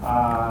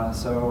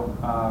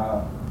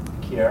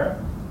 Care.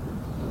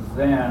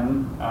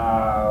 Then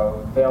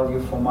value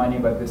for money,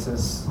 but this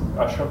is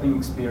a shopping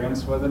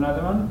experience with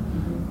another one.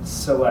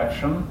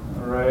 Selection,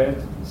 right?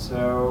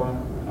 So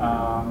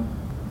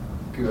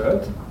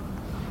good,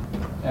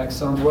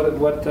 excellent.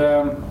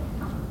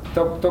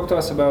 Talk to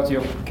us about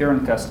your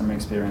current customer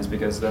experience,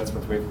 because that's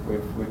what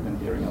we've been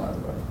hearing a lot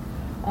about.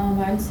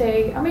 I'd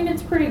say, I mean,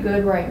 it's pretty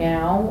good right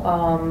now.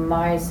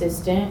 My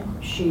assistant,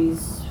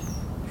 she's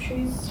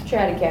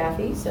Chatty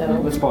Cathy, so.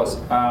 Let's pause.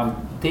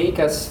 Take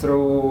us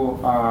through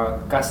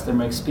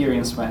customer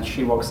experience when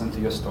she walks into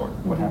your store.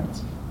 What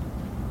happens?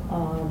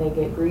 They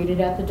get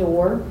greeted at the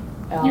door.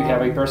 You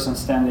have a person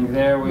standing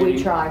there with We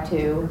try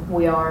to.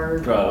 We are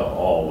Try to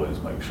always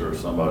make sure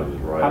somebody's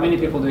right. How many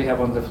people do you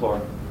have on the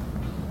floor?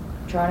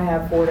 trying to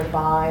have 4 to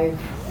 5.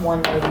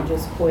 One lady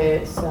just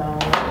quit, so.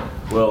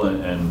 Well,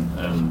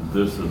 and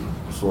this is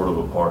sort of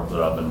a part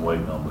that I've been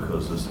waiting on,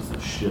 because this is the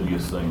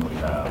shittiest thing we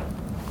have.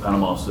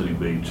 Panama City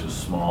Beach is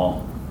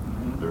small.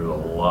 There's a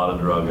lot of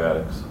drug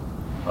addicts,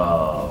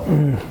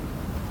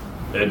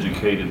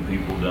 educated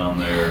people down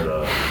there.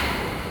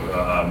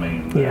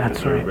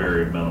 That's they're right.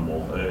 very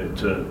minimal.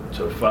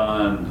 To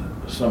find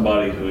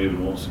somebody who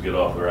even wants to get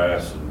off their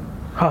ass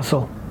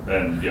Hustle.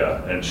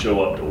 and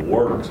show up to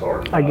work is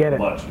hard. I get it.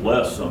 Much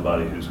less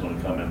somebody who's going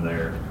to come in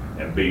there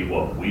and be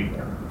what we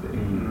want to be.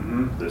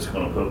 That's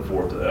going to put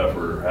forth the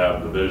effort, or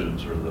have the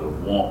visions or the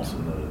wants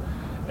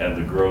and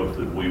the growth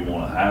that we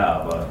want to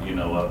have.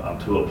 I'm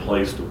to a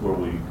place to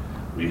where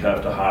we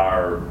have to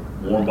hire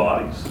more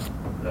bodies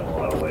in a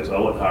lot of ways. I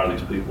wouldn't hire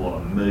these people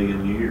in a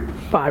million years.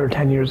 5 or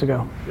 10 years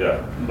ago.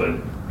 Yeah, but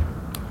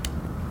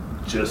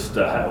just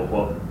to have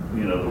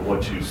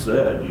what you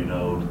said,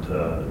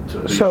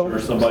 to be So sure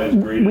somebody's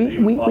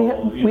greeted.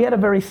 we had a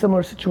very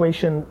similar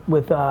situation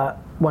with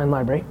Wine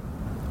Library.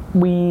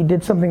 We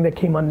did something that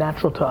came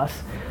unnatural to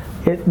us.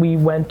 We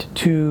went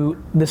to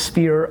the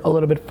sphere a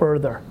little bit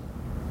further.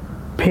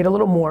 paid a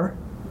little more.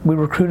 We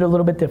recruited a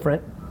little bit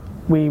different.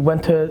 We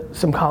went to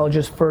some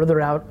colleges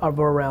further out of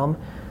our realm.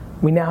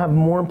 We now have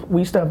more,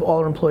 we used to have all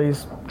our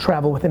employees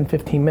travel within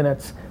 15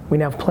 minutes. We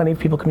now have plenty of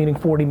people commuting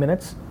 40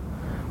 minutes.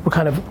 We're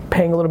kind of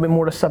paying a little bit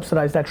more to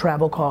subsidize that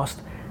travel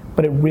cost,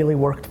 but it really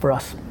worked for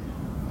us.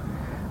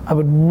 I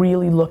would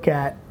really look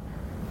at,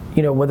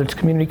 whether it's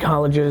community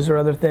colleges or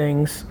other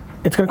things,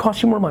 it's gonna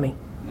cost you more money.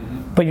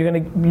 But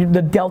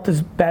the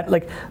delta's bet,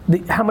 like,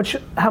 how much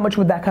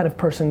would that kind of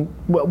person,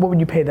 what would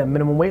you pay them,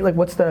 minimum wage? Like,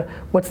 what's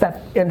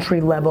that entry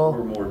level?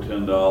 Or more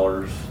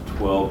 $10,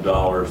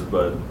 $12,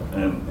 but,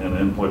 and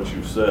in what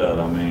you said,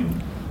 I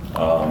mean,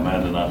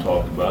 Amanda and I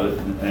talked about it,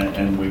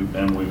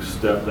 and we've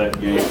stepped that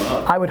game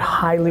up. I would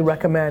highly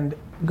recommend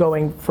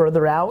going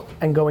further out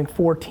and going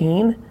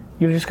 14,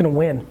 you're just gonna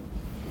win.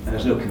 And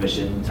there's no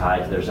commission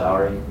tied to their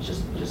salary, it's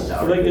just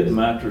salary. They get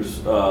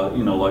mattress,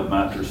 like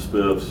mattress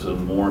spiffs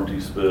and warranty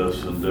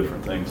spiffs and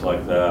different things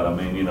like that. I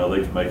mean,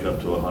 they can make up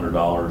to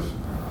 $100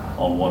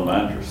 on one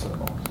mattress.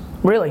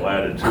 Really?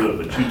 Added to it,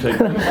 but you take.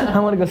 I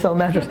want to go sell a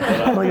mattress.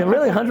 I'm like,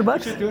 really, $100?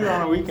 We should do it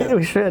on a weekend. Yeah,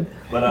 we should.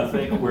 But I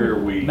think where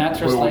we hit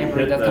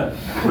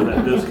Mattresslibrary.com. where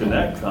that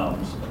disconnect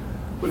comes,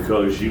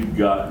 because you've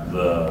got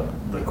the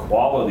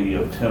quality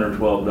of $10 or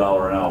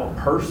 $12 an hour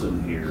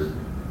person here.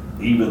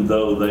 Even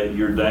though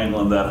you're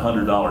dangling that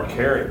 $100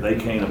 carrot, they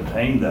can't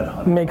obtain that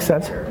 $100. Makes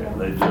sense. Carrot.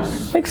 They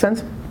just Makes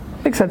sense.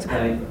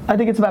 I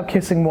think it's about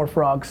kissing more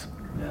frogs.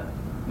 Yeah.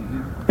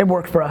 It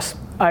worked for us.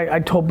 I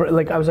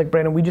was like,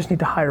 Brandon, we just need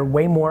to hire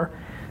way more.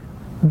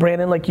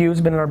 Brandon, like you,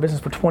 has been in our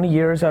business for 20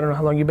 years. I don't know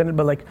how long you've been in,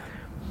 but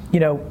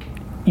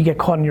you get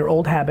caught in your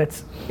old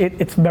habits.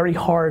 It's very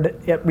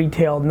hard at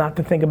retail not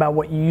to think about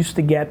what you used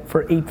to get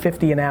for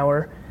 $8.50 an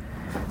hour.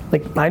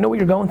 Like, I know what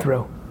you're going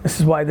through. This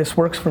is why this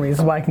works for me. This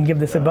is why I can give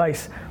this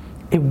advice.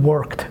 It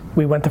worked.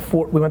 We went to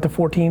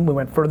 14. We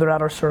went further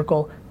out our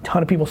circle. A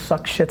ton of people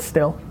suck shit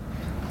still,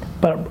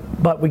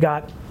 but we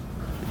got,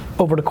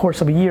 over the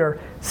course of a year,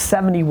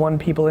 71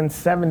 people in,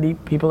 70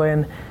 people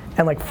in,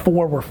 and like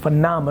 4 were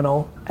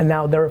phenomenal. And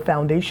now they're a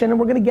foundation, and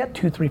we're gonna get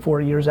 2, 3,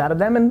 4 years out of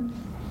them. And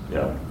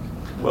yeah.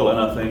 Well, and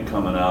I think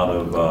coming out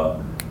of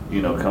the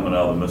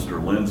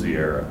Mr. Lindsay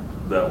era,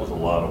 that was a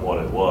lot of what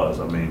it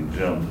was. I mean,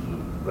 Jim.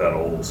 That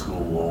old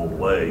school, old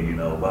way,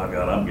 by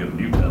God, I'm giving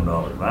you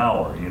 $10 an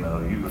hour,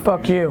 you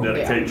fuck you.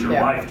 Dedicate your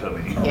life to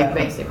me. Yeah,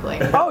 basically.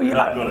 Oh, You're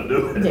not gonna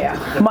do it.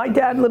 Yeah. My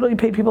dad literally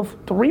paid people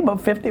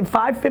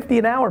 $5.50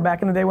 an hour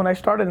back in the day when I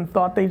started, and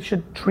thought they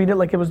should treat it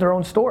like it was their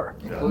own store.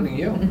 Including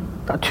you.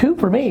 2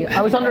 for me.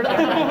 I was under the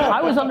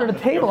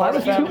table. I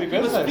was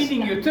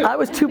feeding you too. I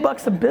was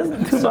 $2 a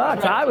business.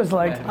 $2. I was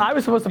like, I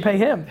was supposed to pay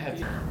him.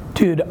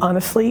 Dude,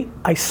 honestly,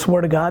 I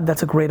swear to God,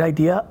 that's a great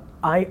idea.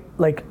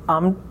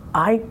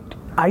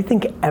 I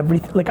think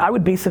everything, like, I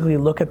would basically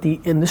look at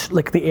the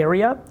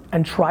area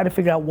and try to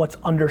figure out what's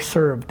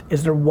underserved.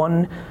 Is there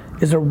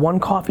one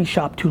coffee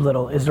shop too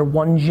little? Is there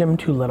one gym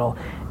too little?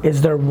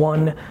 Is there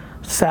one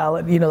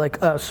salad,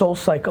 like a Soul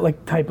Cycle,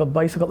 like type of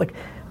bicycle?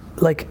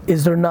 Like,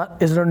 is there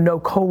no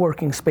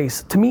co-working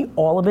space? To me,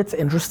 all of it's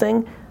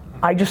interesting.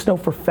 I just know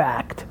for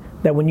fact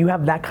that when you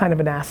have that kind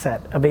of an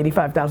asset of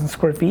 85,000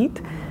 square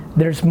feet,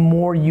 there's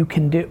more you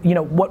can do.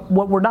 What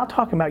we're not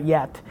talking about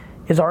yet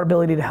is our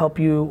ability to help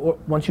you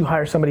once you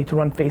hire somebody to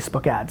run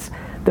Facebook ads.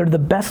 They're the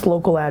best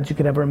local ads you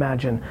could ever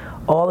imagine.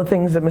 All the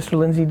things that Mr.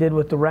 Lindsay did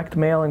with direct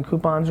mail and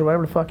coupons or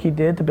whatever the fuck he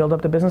did to build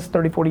up the business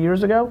 30, 40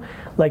 years ago,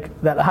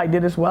 like that I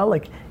did as well,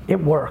 like, it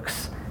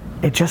works.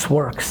 It just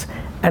works.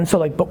 And so,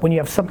 like, but when you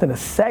have something to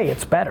say,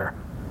 it's better.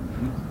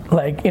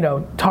 Like,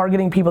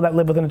 targeting people that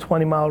live within a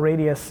 20-mile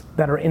radius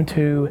that are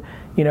into,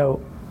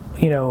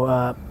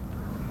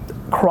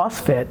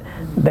 CrossFit,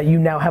 that you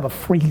now have a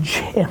free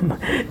gym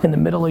in the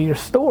middle of your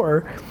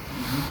store,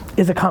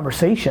 is a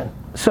conversation.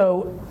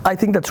 So I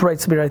think that's right,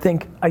 Samir.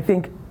 I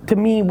think to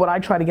me, what I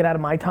try to get out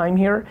of my time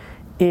here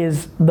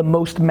is the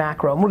most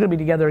macro. And we're gonna be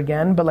together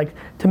again, but like,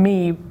 to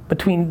me,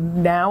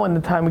 between now and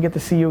the time we get to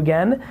see you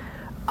again,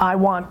 I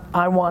want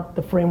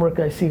the framework.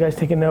 I see you guys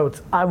taking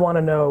notes. I want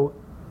to know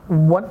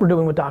what we're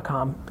doing with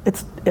 .com.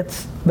 It's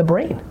the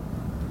brain.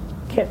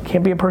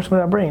 Can't be a person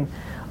without a brain.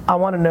 I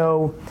want to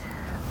know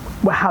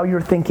how you're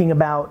thinking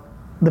about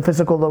the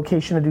physical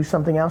location to do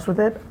something else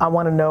with it. I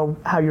want to know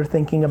how you're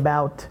thinking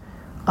about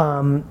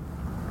the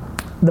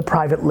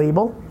private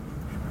label.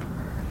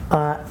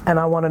 And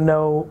I want to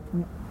know,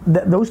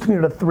 those to me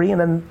are the 3,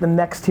 and then the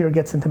next tier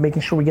gets into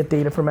making sure we get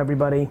data from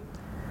everybody,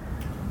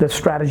 the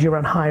strategy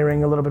around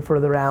hiring a little bit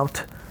further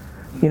out.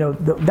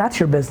 That's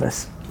your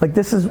business. Like,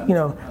 this is,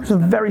 there's a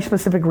very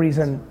specific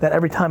reason that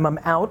every time I'm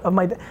out of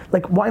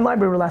like, Wine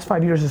Library over the last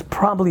 5 years is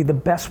probably the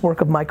best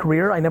work of my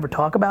career. I never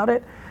talk about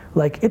it.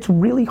 Like, it's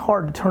really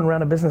hard to turn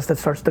around a business that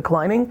starts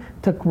declining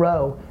to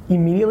grow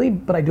immediately,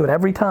 but I do it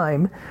every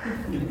time.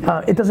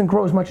 It doesn't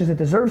grow as much as it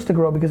deserves to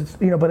grow because it's,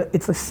 but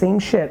it's the same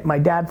shit. My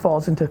dad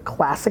falls into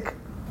classic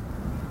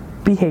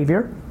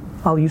behavior.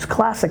 I'll use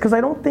classic because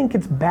I don't think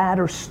it's bad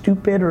or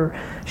stupid or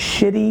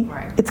shitty.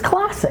 Right. It's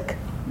classic.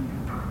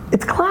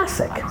 It's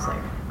classic.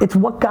 It's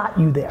what got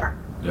you there.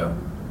 Yeah.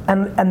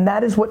 And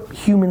that is what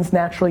humans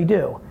naturally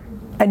do.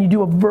 and you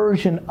do a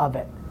version of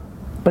it.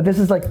 But this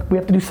is like, we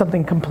have to do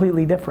something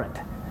completely different.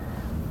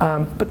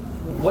 But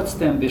What's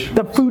the ambition?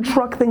 the food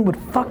truck thing would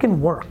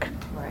fucking work.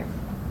 Right.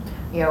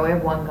 Yeah, we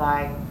have one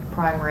guy,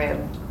 prime rib,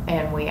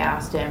 and we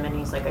asked him, and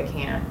he's like, I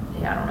can't.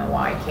 I don't know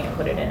why I can't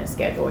put it in his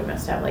schedule. We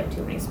must have like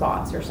too many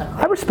spots or something.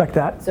 I respect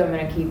that. So I'm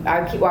gonna keep.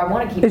 I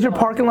want to keep. Is your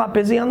parking lot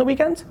busy on the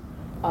weekends?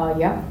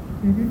 Yeah.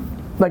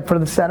 Like for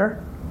the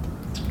center?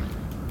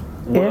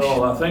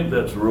 Well, I think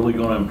that's really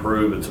going to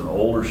improve. It's an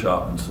older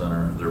shopping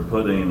center. They're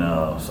putting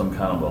some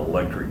kind of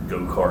electric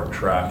go-kart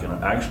track, and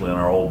actually in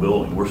our old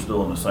building, we're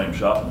still in the same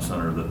shopping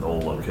center that the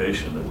old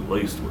location that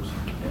we leased was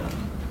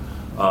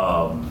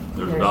in.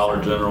 There's a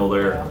Dollar General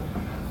there.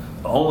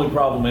 The only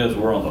problem is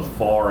we're on the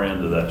far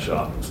end of that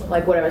shopping center.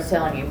 Like what I was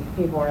telling you,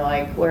 people were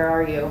like, "Where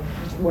are you?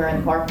 We're in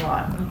the parking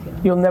lot."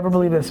 You'll never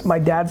believe this. My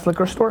dad's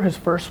liquor store, his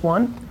first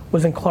one,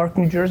 was in Clark,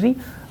 New Jersey.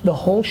 The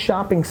whole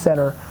shopping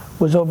center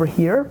was over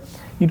here.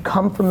 You'd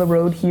come from the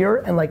road here,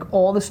 and like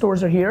all the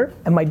stores are here,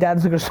 and my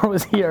dad's liquor store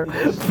was here,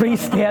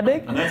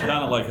 freestanding. And that's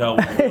kind of like how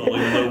we feel,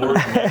 even though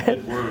we're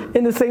connected, we're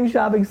In the same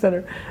shopping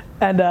center.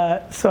 And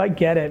so I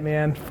get it,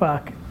 man.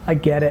 Fuck. I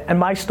get it. And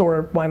my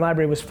store, Wine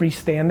Library, was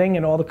freestanding,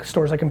 and all the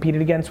stores I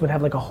competed against would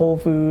have like a Whole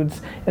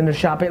Foods in their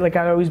shopping. Like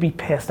I'd always be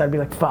pissed. I'd be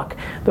like, fuck,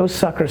 those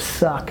suckers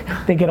suck.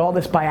 They get all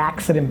this by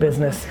accident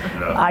business.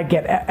 Yeah. I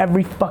get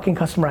every fucking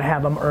customer I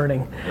have, I'm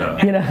earning.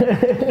 Yeah. You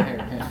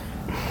know?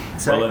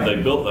 Well, then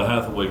they built the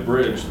Hathaway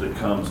Bridge that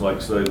comes,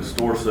 like say the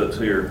store sits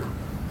here,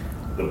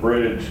 the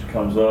bridge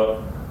comes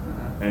up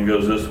and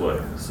goes this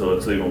way. So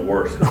it's even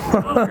worse because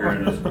we're up here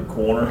in this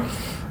corner.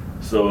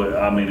 So,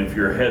 I mean, if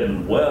you're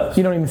heading west,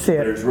 You don't even see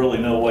it. there's really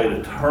no way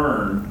to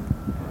turn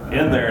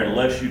in there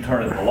unless you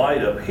turn at the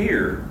light up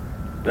here.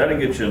 That'll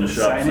get you in the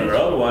shopping center. Signage?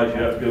 Otherwise,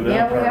 you have to go down,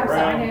 Yeah, we turn have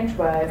around, signage,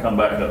 but come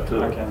back up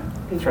to it. Okay.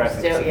 people Traffic.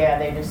 still, yeah,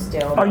 they just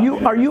still. Are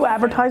you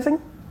advertising?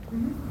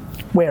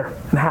 Where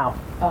and how?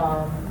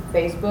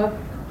 Facebook,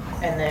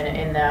 and then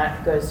in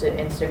that goes to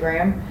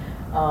Instagram.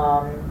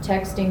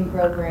 Texting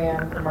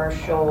program,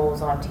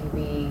 commercials on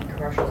TV,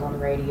 commercials on the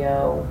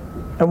radio.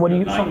 And what do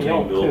you, 19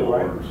 Yelp too,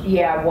 right? billboards.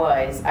 Yeah, it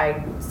was.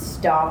 I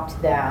stopped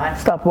that.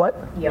 stop what?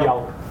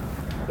 Yelp.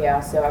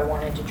 Yeah, so I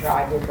wanted to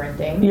try different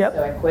things. Yep.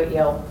 So I quit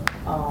Yelp.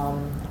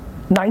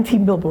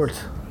 19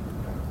 billboards.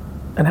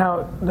 And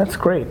how, that's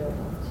great.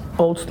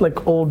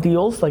 Old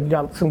deals, like you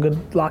got some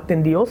good locked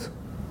in deals,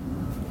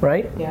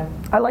 right? Yeah,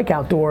 I like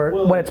outdoor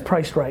Well- when it's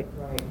priced right.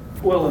 right.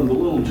 Well, and the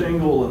little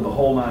jingle and the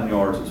whole 9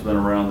 yards that's been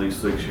around these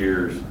 6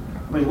 years,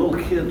 I mean,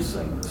 little kids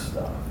sing this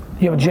stuff.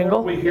 You have a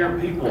jingle? We hear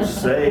people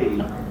say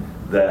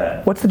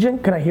that, What's the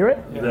jingle? Can I hear it?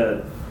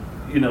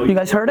 you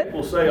guys heard it?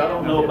 People say, I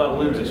don't know about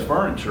Lindsay's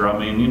Furniture. I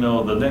mean,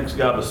 the next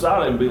guy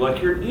beside him be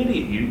like, you're an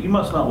idiot. You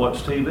must not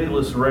watch TV,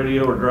 listen to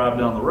radio, or drive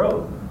down the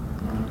road.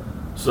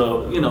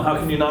 So, how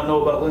can you not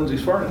know about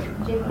Lindsay's Furniture?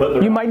 But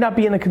they're You might not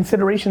be in the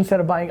consideration set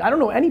of buying. I don't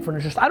know any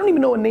furniture store. I don't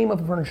even know a name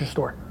of a furniture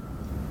store.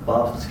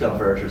 Bob's Discount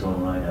Furniture's the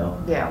one I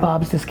know. Yeah.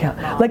 Bob's Discount.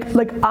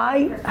 Like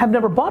I have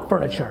never bought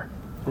furniture.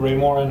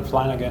 Raymore and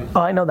Flanagan.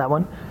 Oh, I know that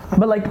one.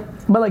 But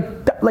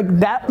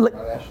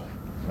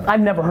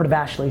I've never heard of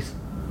Ashley's.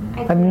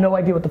 I have no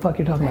idea what the fuck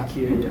you're talking about.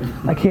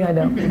 IKEA, I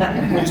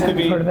know. Used to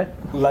be Heard of it?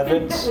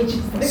 Levitt's,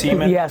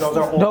 Siemens. Yes, Those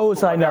are all-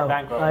 those I they're know.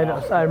 bankrupt I now.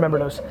 know. I remember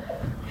those.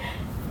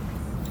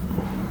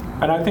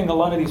 And I think a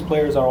lot of these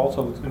players are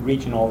also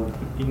regional.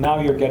 Now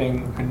you're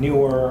getting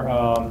newer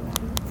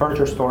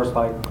furniture stores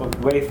like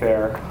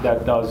Wayfair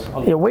that does.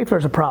 Yeah,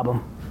 Wayfair's a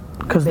problem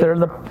because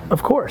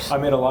of course. I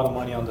made a lot of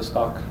money on the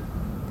stock.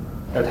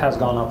 It has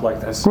gone up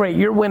like this. Great,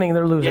 you're winning,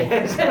 they're losing.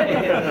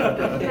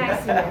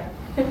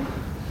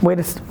 Way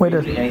Do you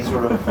do to. any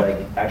sort of like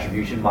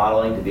attribution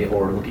modeling to be,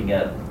 or looking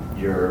at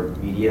your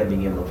media,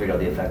 being able to figure out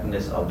the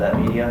effectiveness of that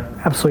media?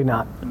 Absolutely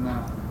not.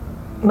 No.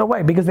 No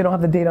way, because they don't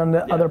have the data on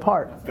the other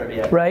part,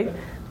 Yeah. right?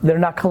 They're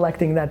not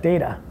collecting that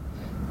data.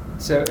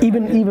 So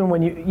Even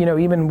when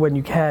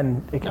you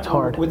can, it gets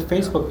hard. With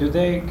Facebook,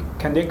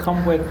 can they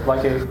come with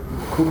like a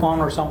coupon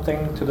or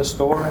something to the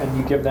store and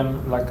you give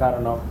them like, I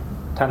don't know,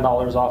 $10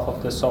 off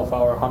of this sofa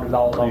or $100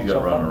 off What do you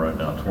got running sofa? right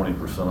now,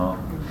 20% off?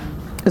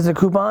 Is it a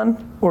coupon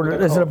or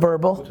is it a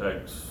verbal?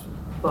 Takes,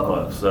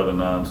 what,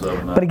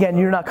 7979? But again,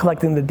 you're not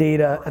collecting the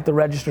data at the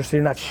register, so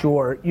you're not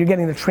sure. You're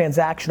getting the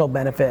transactional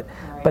benefit,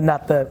 but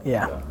not the,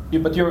 yeah.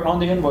 But you're on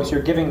the invoice,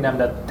 you're giving them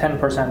that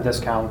 10%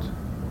 discount.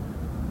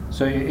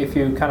 So if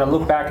you kind of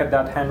look back at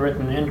that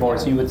handwritten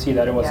invoice, you would see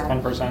that it was Yeah.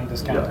 10%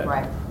 discounted.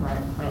 Right, right.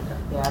 Okay.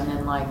 Yeah, and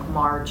then like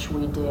March,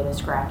 we did a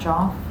scratch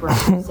off for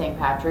St.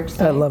 Patrick's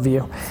Day. I love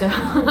you. So,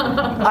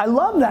 I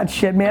love that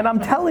shit, man. I'm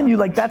telling you,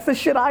 like, that's the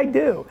shit I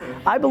do.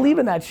 I believe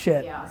in that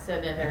shit. yeah, so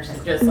then there's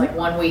just like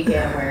one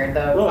weekend where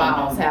the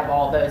files have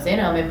all those in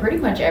them, and pretty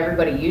much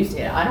everybody used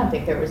it. I don't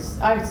think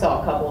I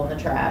saw a couple in the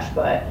trash,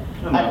 but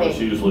And I that was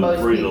think usually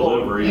most free people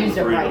delivery. used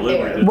it Free right delivery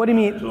there didn't What do you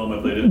mean? matter to them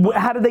if they didn't.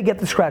 How did they get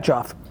the scratch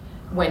off?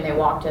 when they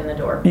walked in the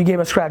door. You gave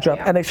a scratch off,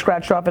 Yeah. and they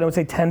scratched off, and it would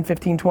say 10,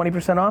 15,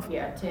 20% off?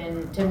 Yeah,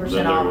 10%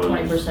 Then off, there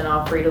was- 20%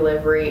 off, free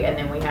delivery, and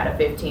then we had a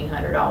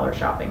 $1,500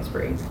 shopping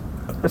spree.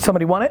 Did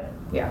somebody want it?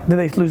 Yeah. Did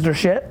they lose their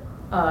shit?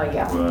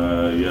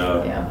 Yeah.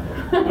 Yeah.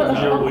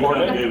 Yeah. We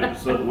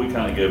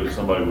kind of gave it to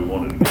somebody we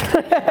wanted to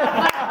give.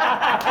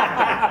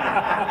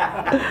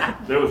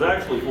 There was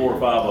actually 4 or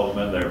 5 of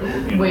them in there,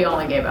 but you know, We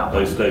only gave out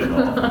they one. stayed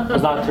on.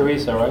 It's not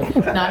Teresa, right?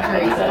 Not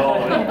Teresa.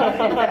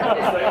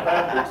 St.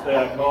 Patrick's Day,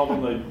 I called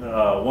them,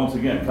 once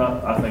again,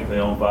 I think they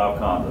own 5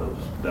 condos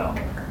down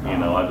there. You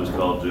know, I just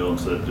called Jill and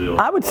said, Jill.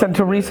 I would send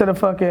Teresa to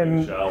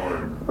fucking,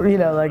 shower. you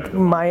know, like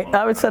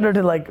I would send her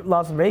to like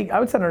Las Vegas. I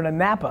would send her to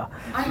Napa.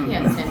 I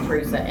can't send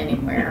Teresa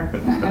anywhere.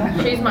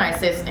 She's my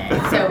assistant.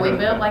 So we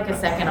built like a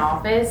second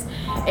office,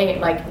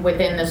 like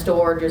within the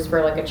store just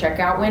for like a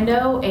checkout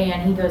window.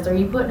 And he goes, "Are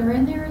you putting her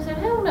in there?" I said,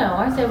 "Hell no."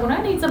 I said, "When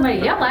I need somebody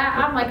to yell at,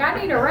 I'm like, I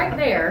need her right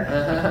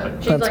there."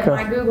 She's That's like cool.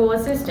 my Google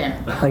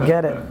assistant. I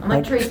get it. I'm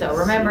like, Teresa,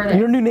 remember this.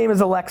 Your new name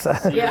is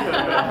Alexa.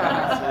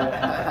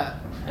 Yeah.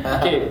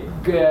 Okay,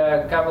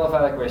 couple of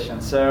other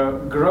questions.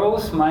 So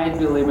growth might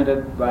be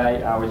limited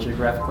by our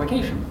geographic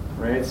location,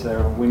 right?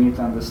 So we need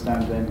to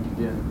understand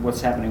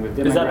what's happening with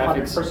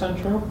demographics. Is that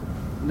 100% true?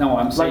 No,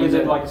 I'm saying Like, is it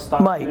that- like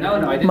stock? Mike. No,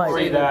 I didn't Mike.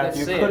 say that that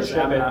you this could is.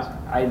 ship it.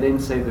 I didn't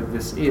say that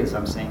this is.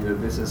 I'm saying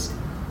that this is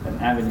an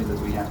avenue that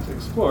we have to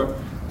explore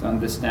to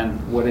understand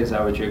what is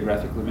our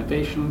geographic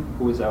limitation,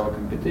 who is our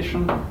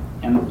competition,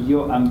 and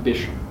your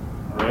ambition,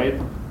 right?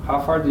 How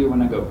far do you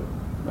want to go?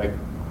 Like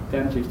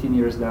 10, 15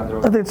 years down the I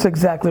road? think that's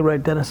exactly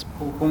right, Dennis.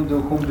 Whom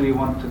do you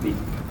want to be?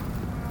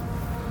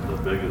 The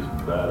biggest,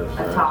 baddest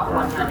A top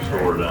furniture 100.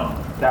 store down.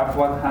 Top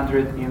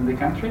 100 in the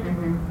country?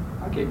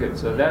 Okay, good.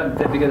 So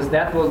that because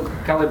that will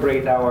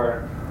calibrate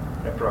our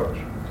approach.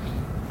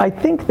 I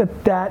think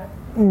that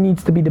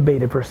needs to be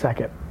debated for a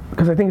second,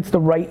 because I think it's the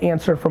right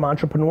answer from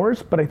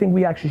entrepreneurs, but I think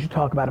we actually should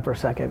talk about it for a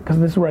second, because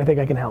this is where I think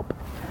I can help.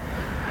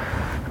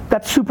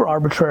 That's super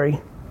arbitrary.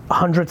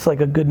 100's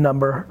like a good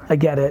number. I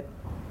get it.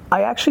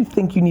 I actually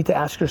think you need to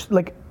ask yourself,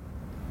 like,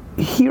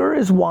 here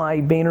is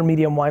why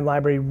VaynerMedia and Wine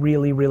Library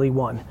really, really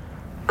won.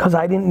 Because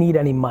I didn't need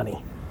any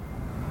money.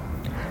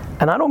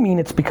 And I don't mean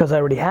it's because I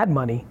already had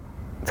money.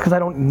 It's because I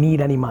don't need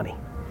any money.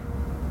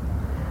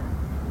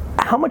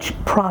 How much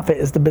profit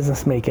is the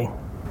business making?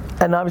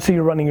 And obviously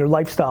you're running your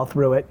lifestyle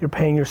through it. You're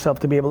paying yourself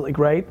to be able to, like,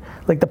 right?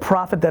 Like the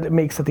profit that it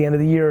makes at the end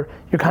of the year,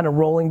 you're kind of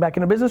rolling back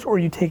into business, or are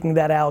you taking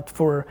that out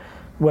for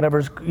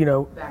whatever's, you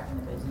know, Back in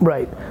the business.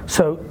 right.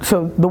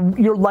 So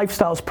your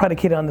lifestyle is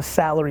predicated on the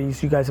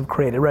salaries you guys have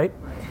created, right?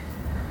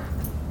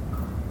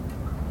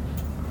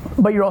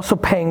 But you're also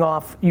paying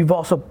off, you've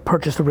also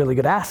purchased a really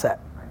good asset,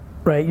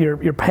 right?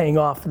 You're paying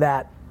off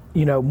that,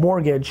 you know,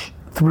 mortgage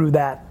through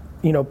that,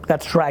 you know,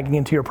 that's dragging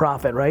into your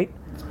profit, right?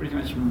 It's pretty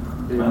much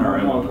And our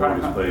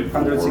inventory's paid for.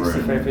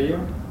 165 a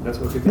year. That's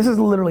what we This is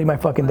literally my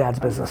fucking dad's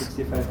business.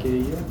 65K a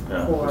year.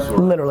 Yeah, For- it's sort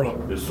of- Literally.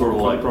 It's sort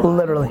of like,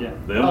 Literally. Yeah.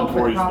 the Oh, for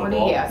the inventory's the property?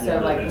 vault. Yeah, so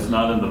like It's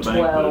not in the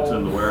bank, but it's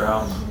in the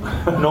warehouse.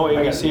 No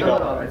ABC Oh,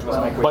 though. That was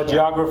my But question.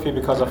 geography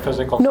because of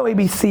physical. No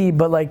ABC,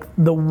 but like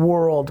the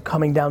world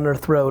coming down their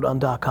throat on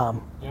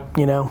 .com, Yeah.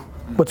 you know?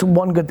 What's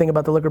one good thing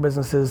about the liquor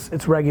business is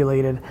it's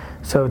regulated,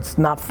 so it's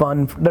not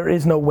fun. There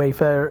is no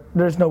Wayfair,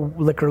 there's no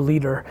liquor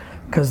leader,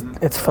 because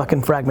it's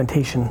fucking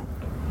fragmentation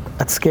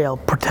at scale,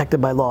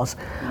 protected by laws.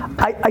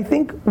 I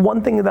think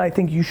one thing that I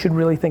think you should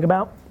really think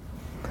about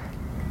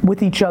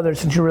with each other,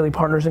 since you're really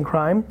partners in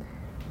crime,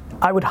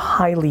 I would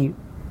highly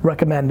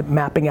recommend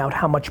mapping out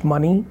how much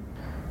money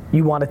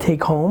you want to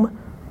take home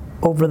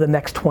over the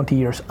next 20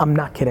 years. I'm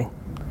not kidding.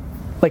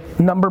 Like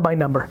number by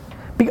number.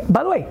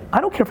 By the way,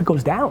 I don't care if it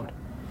goes down.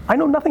 I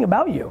know nothing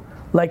about you.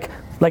 Like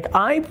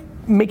I'm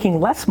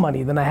making less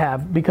money than I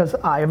have because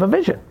I have a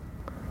vision.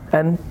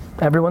 And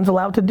everyone's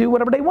allowed to do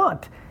whatever they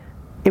want.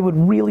 It would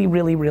really,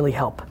 really, really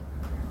help.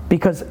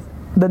 Because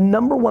the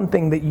number one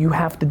thing that you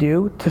have to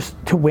do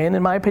to win,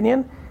 in my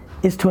opinion,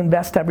 is to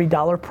invest every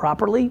dollar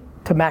properly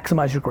to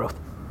maximize your growth.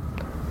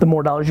 The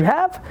more dollars you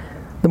have,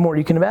 the more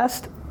you can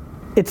invest.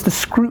 It's the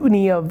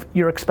scrutiny of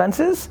your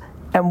expenses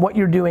and what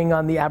you're doing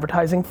on the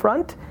advertising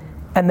front,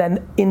 and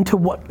then into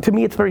what, to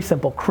me it's very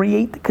simple.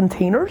 Create the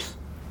containers.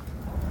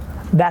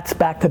 That's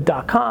back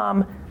to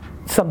 .com,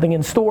 something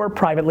in store,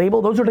 private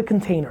label, those are the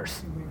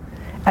containers.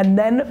 And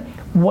then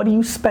what do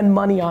you spend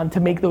money on to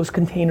make those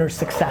containers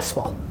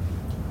successful?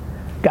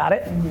 Got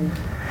it?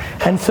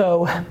 Mm-hmm. And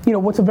so, you know,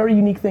 what's a very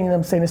unique thing, and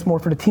I'm saying this more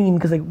for the team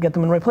because they get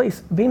them in the right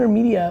place,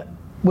 VaynerMedia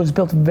was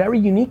built very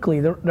uniquely.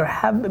 There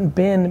haven't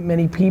been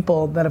many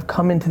people that have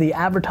come into the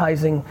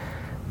advertising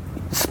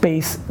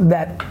space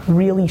that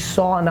really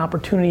saw an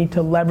opportunity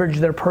to leverage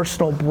their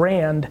personal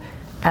brand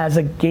as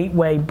a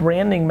gateway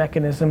branding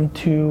mechanism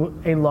to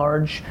a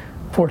large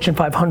Fortune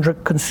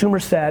 500 consumer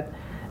set,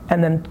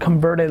 and then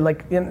converted,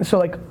 like, so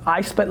like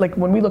I spent, like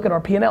when we look at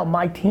our P&L,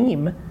 my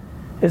team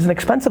is an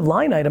expensive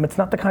line item. It's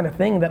not the kind of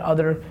thing that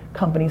other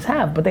companies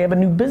have, but they have a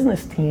new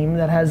business team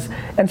that has,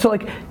 and so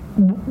like,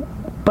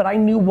 but I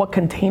knew what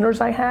containers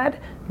I had,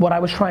 what I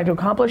was trying to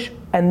accomplish,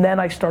 and then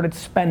I started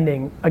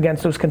spending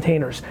against those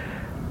containers.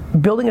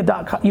 Building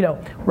a .com, you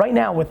know, right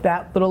now with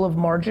that little of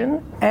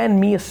margin, and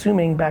me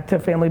assuming back to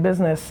family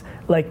business,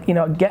 like, you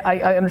know,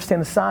 I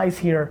understand the size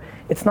here.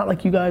 It's not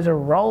like you guys are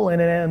rolling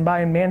in it and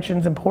buying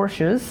mansions and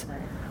Porsches.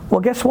 Well,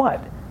 guess what?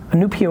 a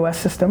new POS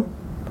system,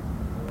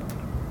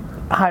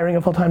 hiring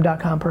a full-time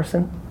 .com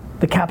person,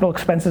 the capital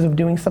expenses of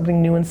doing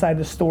something new inside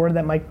the store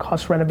that might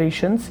cost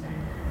renovations.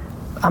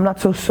 I'm not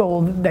so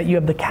sold that you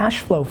have the cash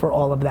flow for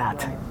all of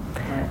that.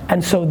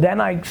 And so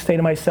then I say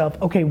to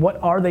myself, okay,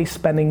 what are they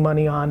spending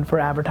money on for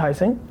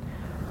advertising?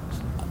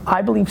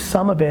 I believe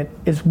some of it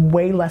is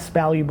way less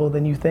valuable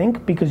than you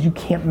think because you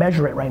can't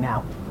measure it right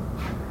now.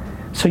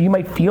 So you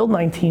might feel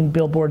 19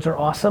 billboards are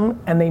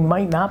awesome and they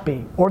might not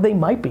be, or they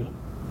might be.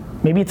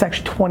 Maybe it's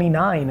actually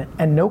 29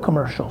 and no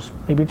commercials.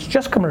 Maybe it's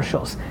just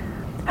commercials.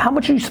 How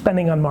much are you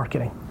spending on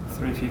marketing?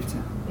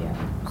 $350.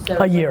 Yeah.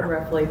 So A year.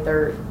 Roughly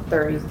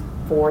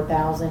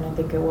 34,000, I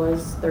think it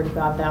was,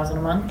 35,000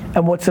 a month.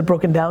 And what's it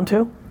broken down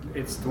to?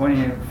 It's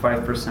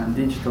 25%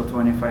 digital,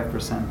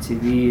 25%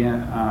 TV.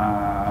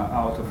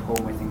 Out of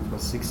home, I think it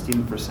was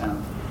 16%.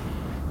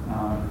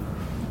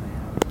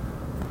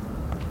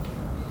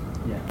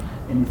 Yeah.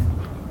 Anything.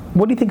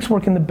 What do you think is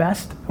working the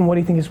best, and what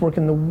do you think is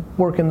working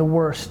the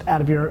worst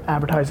out of your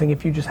advertising?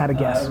 If you just had a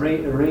guess.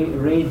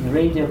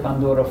 Radio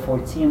Pandora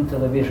 14,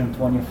 television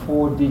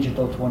 24,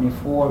 digital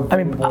 24,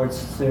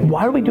 billboards 32.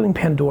 Why are we doing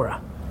Pandora?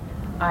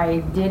 I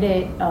did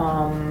it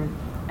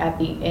at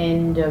the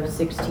end of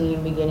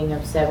 16, beginning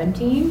of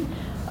 17.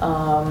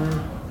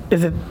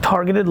 Is it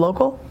targeted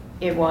local?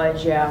 It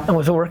was, yeah. And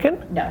was it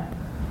working? No.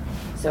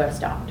 So I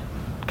stopped.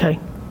 Okay.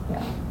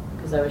 Yeah.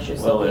 Because I was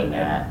just Well, looking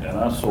and at.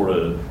 I sort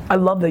of, I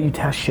love that you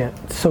test shit.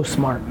 It's so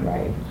smart.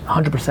 Right.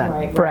 100%.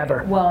 Right, Forever.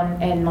 Right. Well,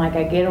 and like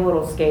I get a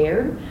little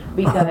scared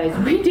because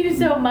we do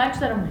so much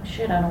that I'm like,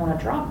 shit, I don't want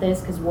to drop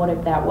this because what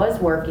if that was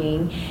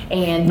working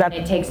and then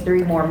it takes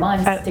 3 more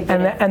months to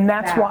get it and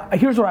that's back. why,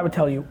 here's what I would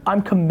tell you.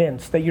 I'm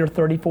convinced that your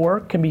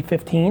 34 can be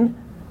 15,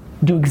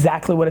 do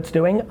exactly what it's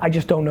doing. I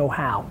just don't know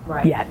how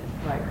yet.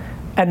 Right.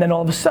 And then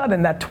all of a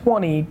sudden that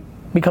 20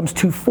 becomes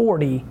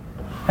 240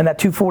 and that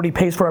 240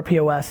 pays for our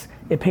POS.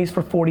 It pays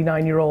for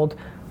 49-year-old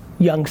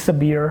young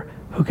Sabir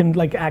who can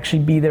like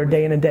actually be there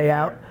day in and day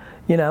out,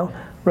 you know,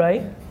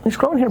 right? He's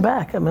growing hair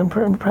back. I'm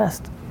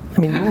impressed. I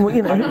mean,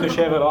 you know. I need to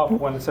shave it off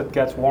when it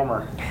gets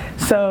warmer.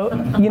 So,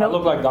 you know. I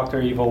look like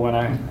Dr. Evil when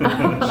I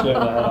shave that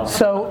off.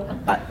 So,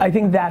 I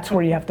think that's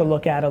where you have to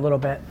look at a little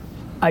bit.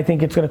 I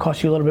think it's going to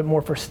cost you a little bit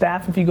more for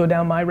staff if you go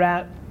down my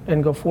route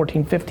and go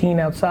 14, 15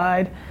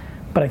 outside.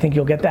 But I think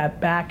you'll get that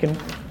back, and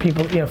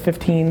people, you know,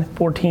 15,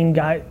 14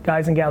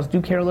 guys and gals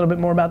do care a little bit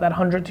more about that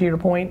 100 to your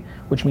point,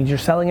 which means you're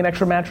selling an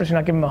extra mattress, you're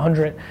not giving them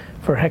 100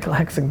 for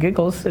hex and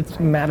giggles. It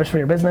matters for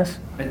your business.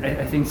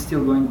 I think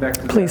still going back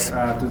to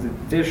the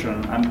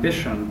vision,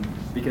 ambition,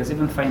 because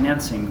even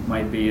financing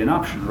might be an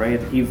option,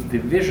 right? If the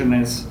vision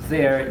is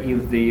there,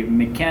 if the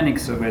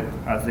mechanics of it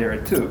are there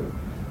too.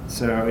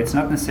 So it's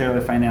not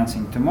necessarily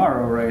financing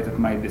tomorrow, right? It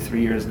might be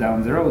 3 years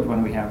down the road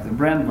when we have the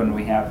brand, when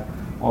we have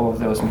all of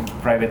those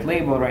private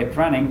label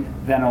running,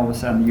 then all of a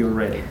sudden you're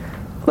ready.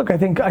 Look, I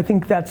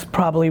think that's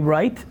probably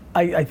right.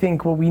 I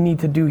think what we need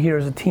to do here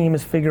as a team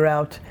is figure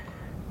out,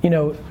 you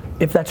know,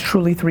 if that's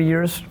truly 3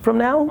 years from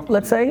now,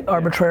 let's say,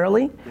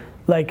 arbitrarily,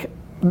 like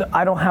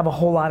I don't have a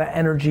whole lot of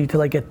energy to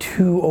like get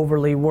too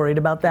overly worried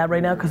about that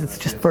right now because it's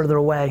just further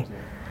away.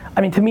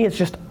 I mean, to me, it's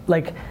just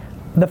like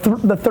the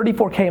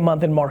 34K a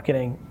month in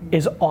marketing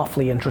is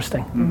awfully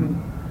interesting.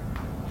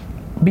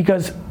 Mm-hmm.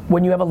 Because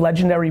when you have a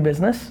legendary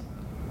business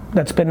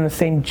that's been in the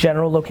same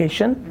general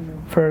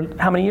location for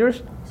how many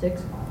years?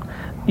 6.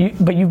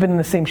 But you've been in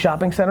the same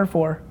shopping center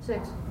for?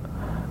 6.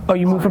 Oh,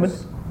 you moved from it?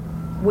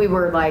 We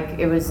were like,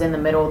 it was in the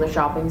middle of the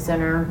shopping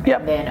center, Yep.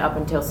 and then up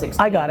until 16.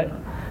 I got it.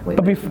 We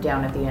But moved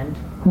down at the end.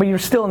 But you're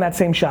still in that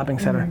same shopping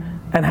center.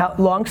 Mm-hmm. And how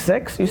long?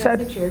 6, you said?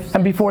 6 years.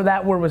 And before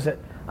that, where was it?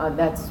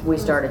 We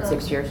started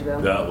 6 years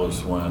ago. that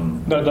was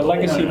when. The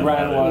legacy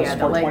brand was Yeah, the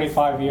for legacy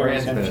 25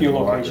 years in few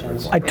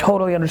locations. I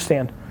totally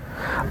understand.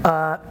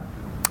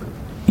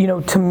 You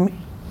know,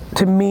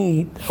 to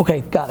me,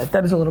 okay, got it.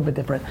 That is a little bit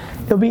different.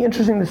 It'll be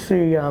interesting to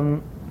see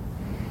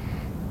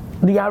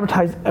the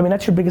advertise. I mean,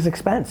 that's your biggest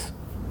expense.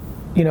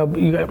 You know,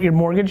 you got your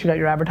mortgage, you got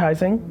your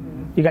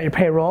advertising, you got your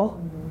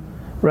payroll,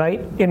 right?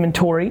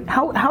 Inventory.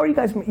 How are you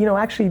guys? You know,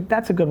 actually,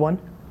 that's a good one.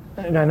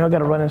 And I know I got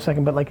to run in a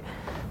second, but like,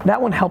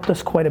 that one helped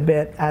us quite a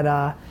bit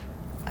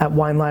at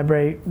Wine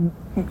Library.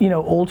 You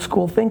know, old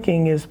school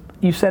thinking is,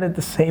 you said it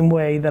the same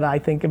way that I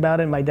think about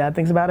it and my dad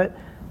thinks about it.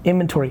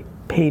 Inventory,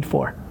 paid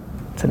for.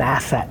 It's an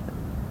asset,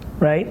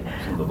 right?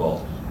 It's in the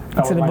vault.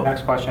 That was my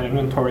next question,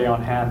 inventory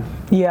on hand.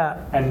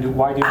 Yeah. And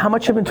why do you? How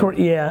much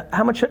inventory,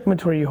 how much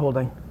inventory are you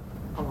holding?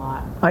 A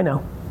lot. I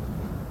know.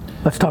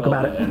 Let's talk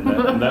about it.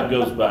 And that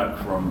goes back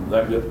from,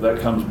 that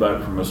comes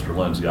back from Mr.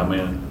 Lindsay. I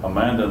mean,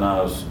 Amanda and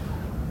I's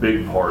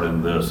big part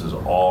in this has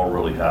all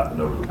really happened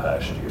over the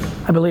past year.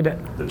 I believe it.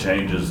 The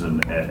changes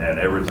and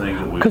everything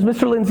that we. Because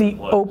Mr. Lindsay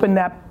opened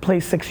that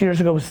place 6 years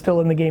ago, was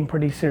still in the game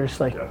pretty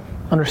seriously. Yeah.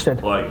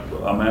 Understood. Like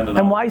Amanda.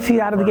 And why is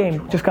he out of the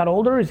game? Just got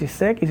older? Is he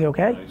sick? Is he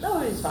okay?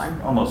 No, it's fine.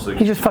 Almost 60.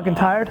 He's just fucking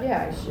tired?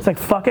 Yeah, It's like,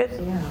 fuck it.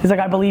 He's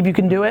like, I believe you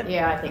can do it.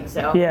 Yeah, I think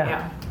so.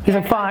 Yeah. He's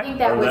like, I fine. think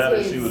that Or that,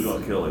 was she was his.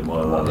 gonna kill him.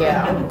 Well,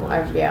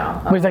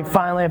 But he's like,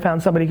 finally, I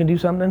found somebody who can do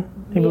something.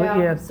 He believe-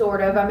 Yeah,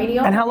 sort of. I mean, he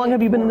And how long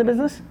have you been in the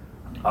business?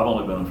 I've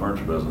only been in the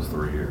furniture business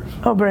 3 years.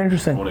 Oh, very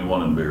interesting.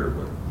 21 in beer,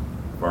 but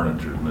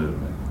furniture's new to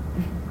me.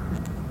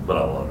 But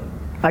I love it.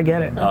 I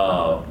get it.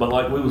 But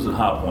like we was at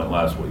High Point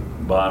last week,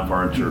 buying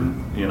furniture,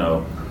 you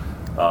know,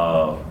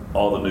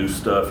 all the new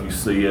stuff, you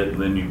see it,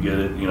 and then you get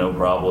it, you know,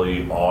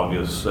 probably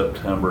August,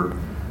 September.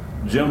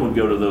 Jim would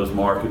go to those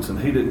markets, and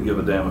he didn't give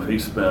a damn if he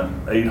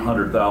spent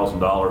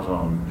 $800,000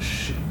 on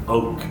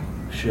oak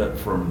shit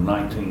from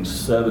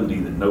 1970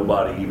 that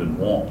nobody even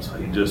wants.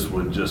 He just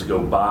would just go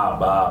buy.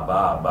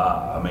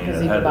 I mean,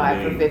 Because it you had could buy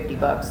to it for be.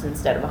 $50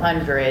 instead of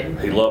 $100.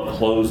 He loved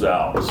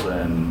closeouts,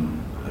 and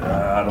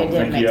I It don't didn't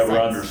think he make ever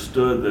sense.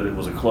 understood that it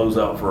was a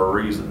closeout for a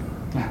reason.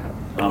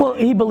 Well,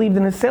 he believed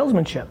in his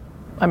salesmanship.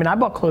 I mean, I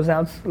bought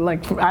closeouts.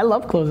 Like, I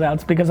love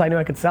closeouts because I knew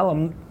I could sell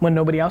them when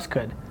nobody else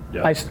could.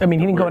 Yeah. I mean,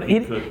 he didn't go. Where He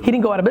he could.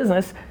 didn't go out of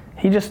business.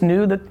 He just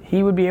knew that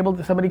he would be able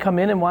to. Somebody come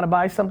in and want to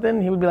buy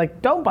something. He would be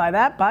like, "Don't buy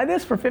that. Buy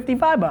this for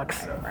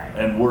 $55."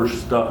 And we're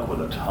stuck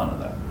with a ton of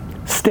that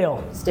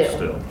Still.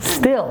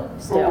 still.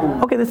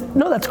 Okay.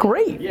 That's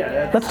great.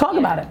 Yeah, Let's talk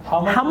about it.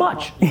 How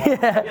much?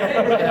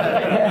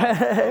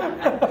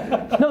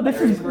 No,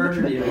 this is.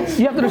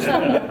 You have to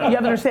understand. You have to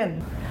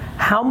understand.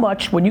 How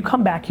much when you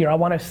come back here? I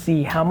want to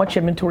see how much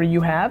inventory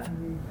you have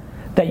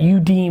that you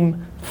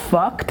deem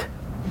fucked.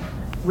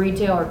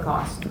 Retail or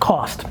cost?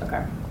 Cost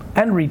Okay.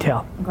 and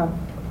retail. Okay.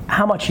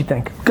 How much you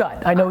think?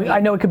 Gut. I know.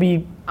 It could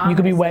be. You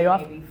could be way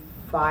off. Maybe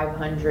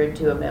 500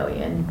 to $1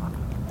 million.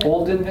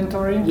 Old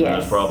inventory? Yes.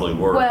 That's probably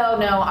worth. Well,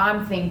 no,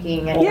 I'm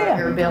thinking in Yeah. what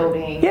you're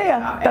building.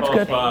 Yeah, that's Cost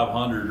good.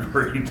 500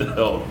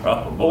 retail,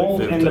 probably Old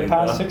in the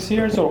past 15,000. 6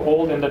 years or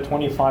old in the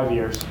 25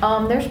 years?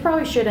 There's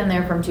probably shit in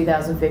there from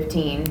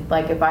 2015.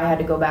 Like if I had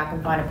to go back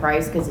and find a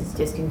price because it's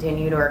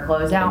discontinued or a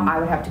closeout, I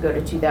would have to go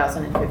to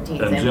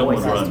 2015's And Jim would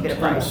invoices to run get a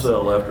tent price.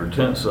 sale after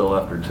tent sale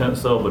after tent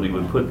sale, but he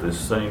would put this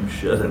same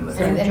shit in there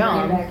Same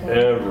junk.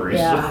 every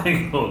Yeah.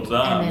 single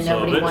time. And then So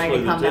nobody wanted to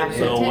eventually come the back tent to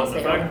the sale tent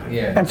wasn't sale. effective.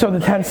 Yeah. And so the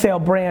 10 sale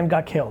brand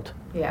got killed,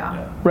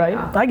 Yeah. right?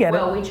 Yeah. I get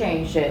Well, it. we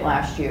changed it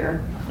last year.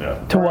 Yeah.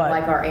 To For, what?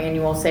 Like our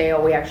annual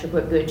sale, we actually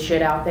put good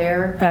shit out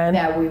there And?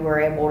 that we were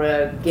able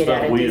to get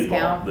Stuff at a we had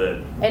discount. bought that,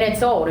 And it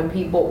sold, and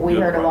we Good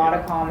heard a for lot you.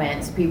 of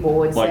comments. People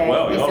would like, say,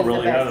 wow, this y'all is the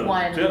really had best a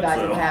one you tent guys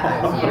sale. have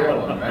It's a had. real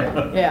one,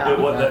 right? Yeah. It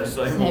wasn't that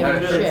same Same one.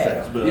 shit.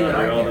 It's been Even out I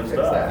there all can't this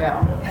fix time. Yeah.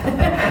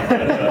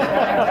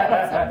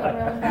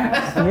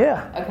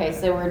 Yeah. Okay,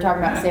 so we were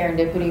talking about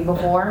serendipity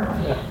before.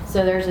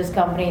 So there's this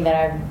company that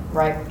I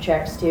write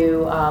checks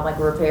to, like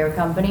a repair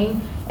company,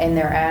 and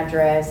their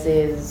address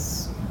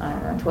is, I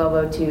don't know,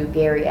 1202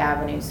 Gary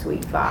Avenue,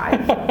 Suite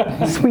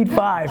 5. Sweet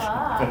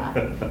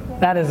 5.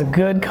 That is a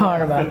good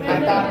karma. I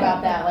thought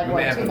about that like, We may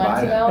what, have 2 to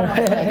months buy ago?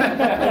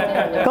 And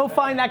I was Go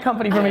find that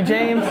company for me,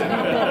 James.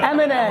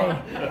 M&A.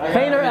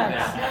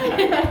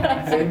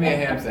 VaynerX. Save me a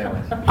ham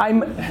sandwich.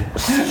 I'm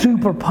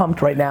super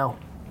pumped right now.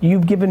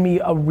 You've given me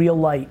a real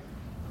light.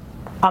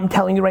 I'm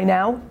telling you right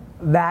now,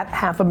 that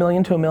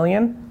 $500,000 to $1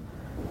 million,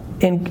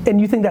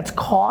 and you think that's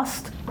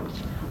cost?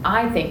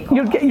 I think.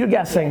 You're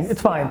guessing. Yes,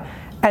 It's fine. yeah.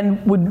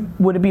 And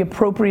would it be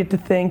appropriate to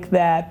think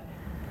that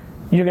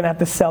you're gonna have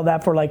to sell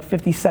that for like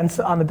 50 cents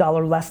on the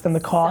dollar less than the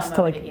cost Some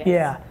to of like, it, yes.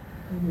 yeah.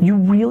 You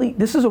really,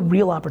 this is a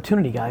real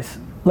opportunity, guys.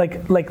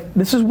 Like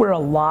this is where a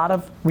lot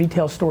of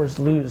retail stores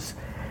lose.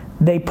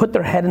 They put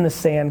their head in the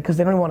sand because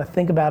they don't even want to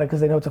think about it because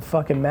they know it's a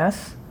fucking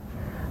mess.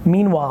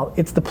 Meanwhile,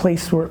 it's the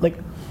place where like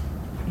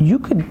you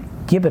could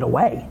give it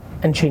away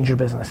and change your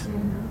business.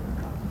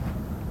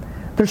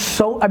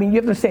 I mean, you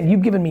have to understand,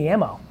 you've given me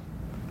ammo.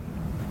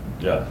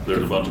 Yeah,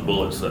 there's a bunch of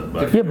bullets sitting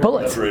back. Yeah,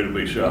 bullets. That's ready to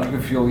be shot. You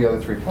can fuel the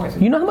other 3 points.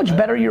 You know how much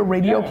better your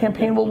radio Yeah,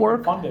 campaign will you can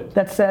work? fund it.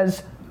 That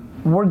says,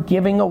 we're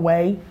giving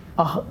away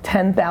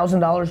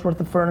 $10,000 worth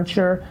of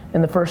furniture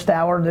in the first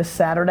hour this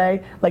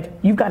Saturday. Like,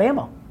 you've got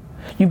ammo.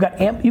 You've got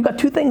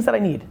 2 things that I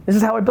need. This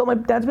is how I built my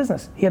dad's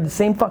business. He had the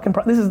same fucking,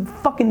 this is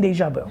fucking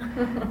deja vu.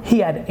 He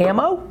had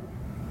ammo,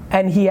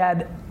 and he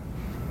had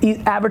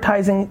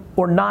advertising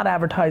or not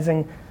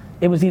advertising.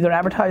 It was either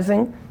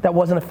advertising that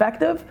wasn't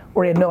effective,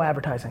 or he had no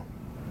advertising.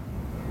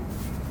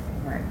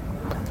 Right.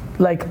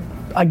 Like,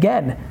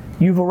 again,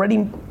 you've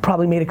already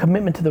probably made a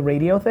commitment to the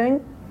radio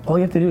thing. All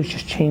you have to do is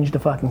just change the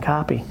fucking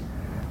copy.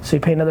 So you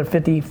pay another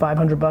 $50,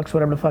 $500,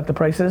 whatever the fuck the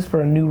price is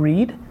for a new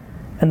read,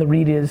 and the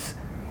read is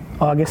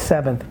August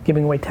 7th,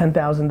 giving away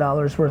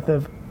 $10,000 worth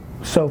of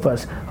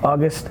sofas.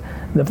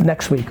 The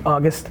next week,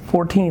 August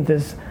 14th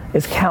is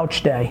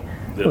couch day.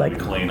 Then Like, we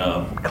clean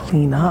up.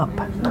 clean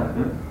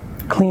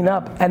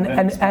up,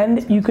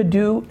 and you could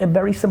do a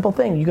very simple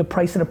thing. You could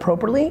price it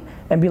appropriately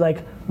and be like,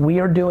 we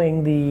are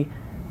doing the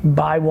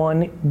buy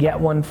one get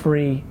one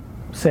free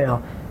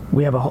sale.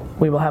 We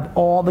will have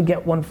all the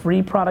get one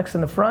free products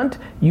in the front.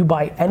 You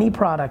buy any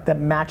product that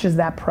matches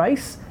that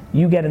price,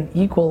 you get an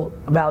equal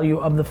value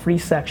of the free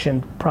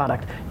section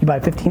product. You buy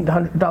a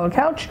 $1,500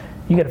 couch,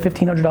 you get a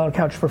 $1,500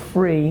 couch for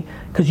free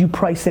because you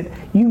price it.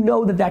 You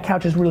know that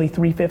couch is really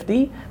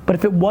 $350, but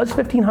if it was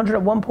 $1,500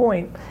 at one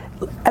point,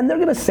 and they're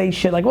gonna say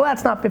shit like, well,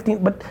 that's not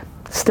 15, but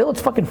still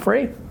it's fucking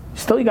free.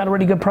 Still, you got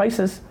already good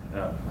prices.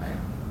 Yeah.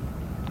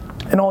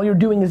 And all you're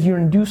doing is you're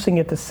inducing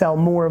it to sell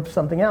more of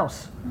something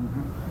else.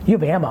 You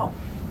have ammo.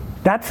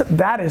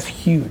 That is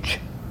huge.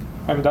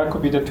 And that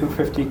could be the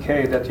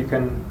 $250K that you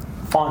can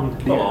fund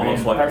the Well,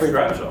 almost like a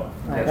everybody. scratch off.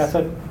 That's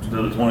it. Instead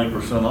of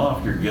 20%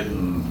 off, you're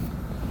getting,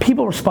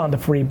 People respond to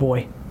free,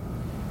 boy.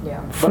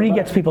 Yeah. Free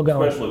gets people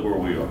going. especially where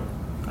we are.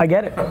 I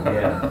get it.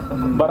 Yeah.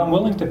 But I'm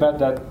willing to bet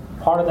that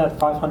part of that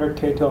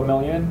 500K to $1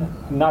 million,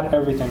 not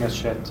everything is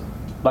shit.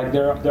 Like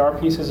there are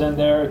pieces in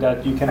there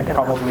that you can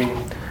probably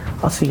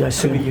I'll see you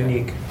guys be soon.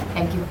 unique.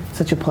 Thank you.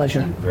 Such a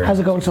pleasure. Very How's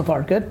it going so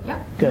far? Good?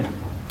 Yeah. Good.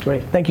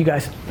 Great. Thank you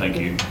guys. Thank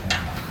you.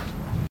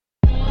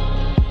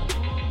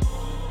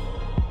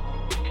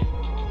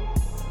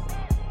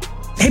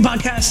 Hey,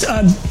 podcast.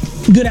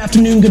 Good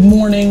afternoon, good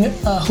morning.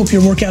 Hope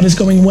your workout is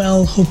going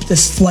well. Hope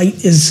this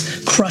flight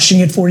is crushing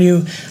it for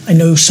you. I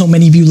know so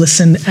many of you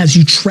listen as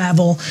you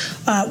travel.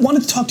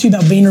 Wanted to talk to you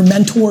about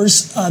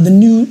VaynerMentors, the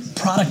new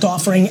product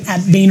offering at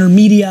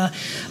VaynerMedia.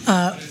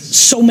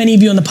 So many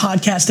of you on the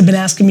podcast have been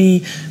asking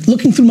me,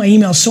 looking through my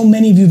emails, so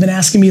many of you have been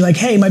asking me like,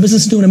 hey, my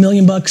business is doing $1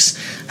 million.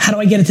 How do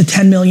I get it to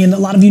 10 million? A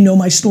lot of you know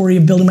my story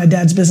of building my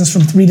dad's business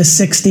from 3 to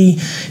 60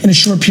 in a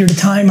short period of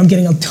time. I'm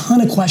getting a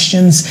ton of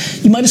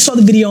questions. You might have saw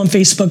the video on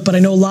Facebook, but I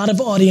know a lot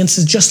of audience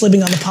is just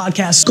living on the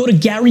podcast. Go to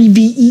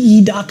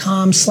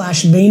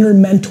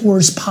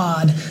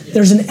GaryVee.com/VaynerMentorsPod.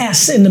 There's an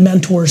S in the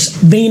mentors,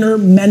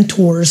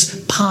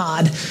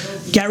 VaynerMentorsPod.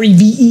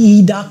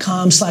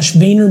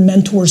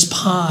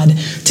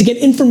 GaryVee.com/VaynerMentorsPod to get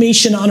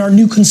information on our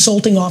new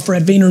consulting offer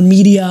at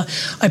VaynerMedia.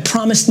 I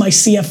promised my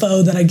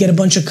CFO that I'd get a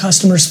bunch of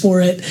customers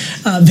for it.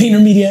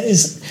 VaynerMedia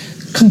is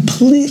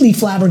completely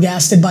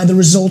flabbergasted by the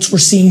results we're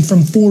seeing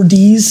from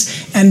 4Ds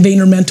and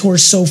VaynerMentors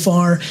so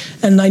far.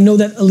 And I know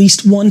that at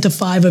least 1 to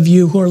 5 of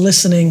you who are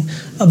listening,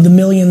 of the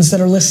millions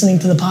that are listening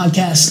to the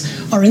podcast,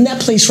 are in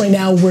that place right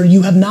now where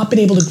you have not been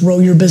able to grow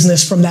your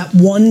business from that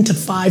 1 to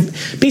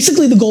 5.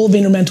 Basically, the goal of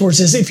VaynerMentors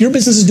is if your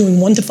business is doing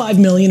 1 to 5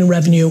 million in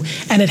revenue,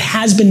 and it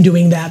has been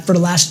doing that for the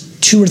last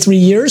 2 or 3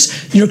 years,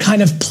 you're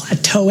kind of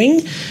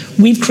plateauing.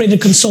 We've created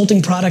a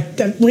consulting product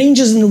that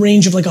ranges in the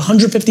range of like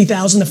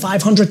 150,000 to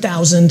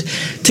 500,000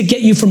 to get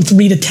you from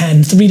 3 to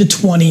 10, 3 to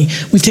 20.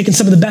 We've taken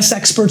some of the best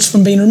experts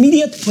from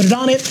VaynerMedia to put it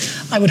on it.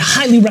 I would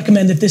highly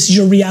recommend, if this is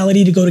your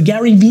reality, to go to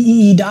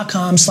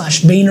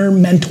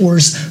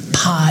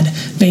GaryVee.com/VaynerMentorsPod.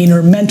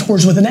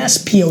 VaynerMentors with an S,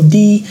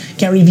 P-O-D,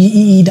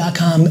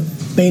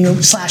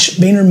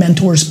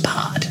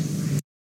 GaryVee.com/VaynerMentorsPod.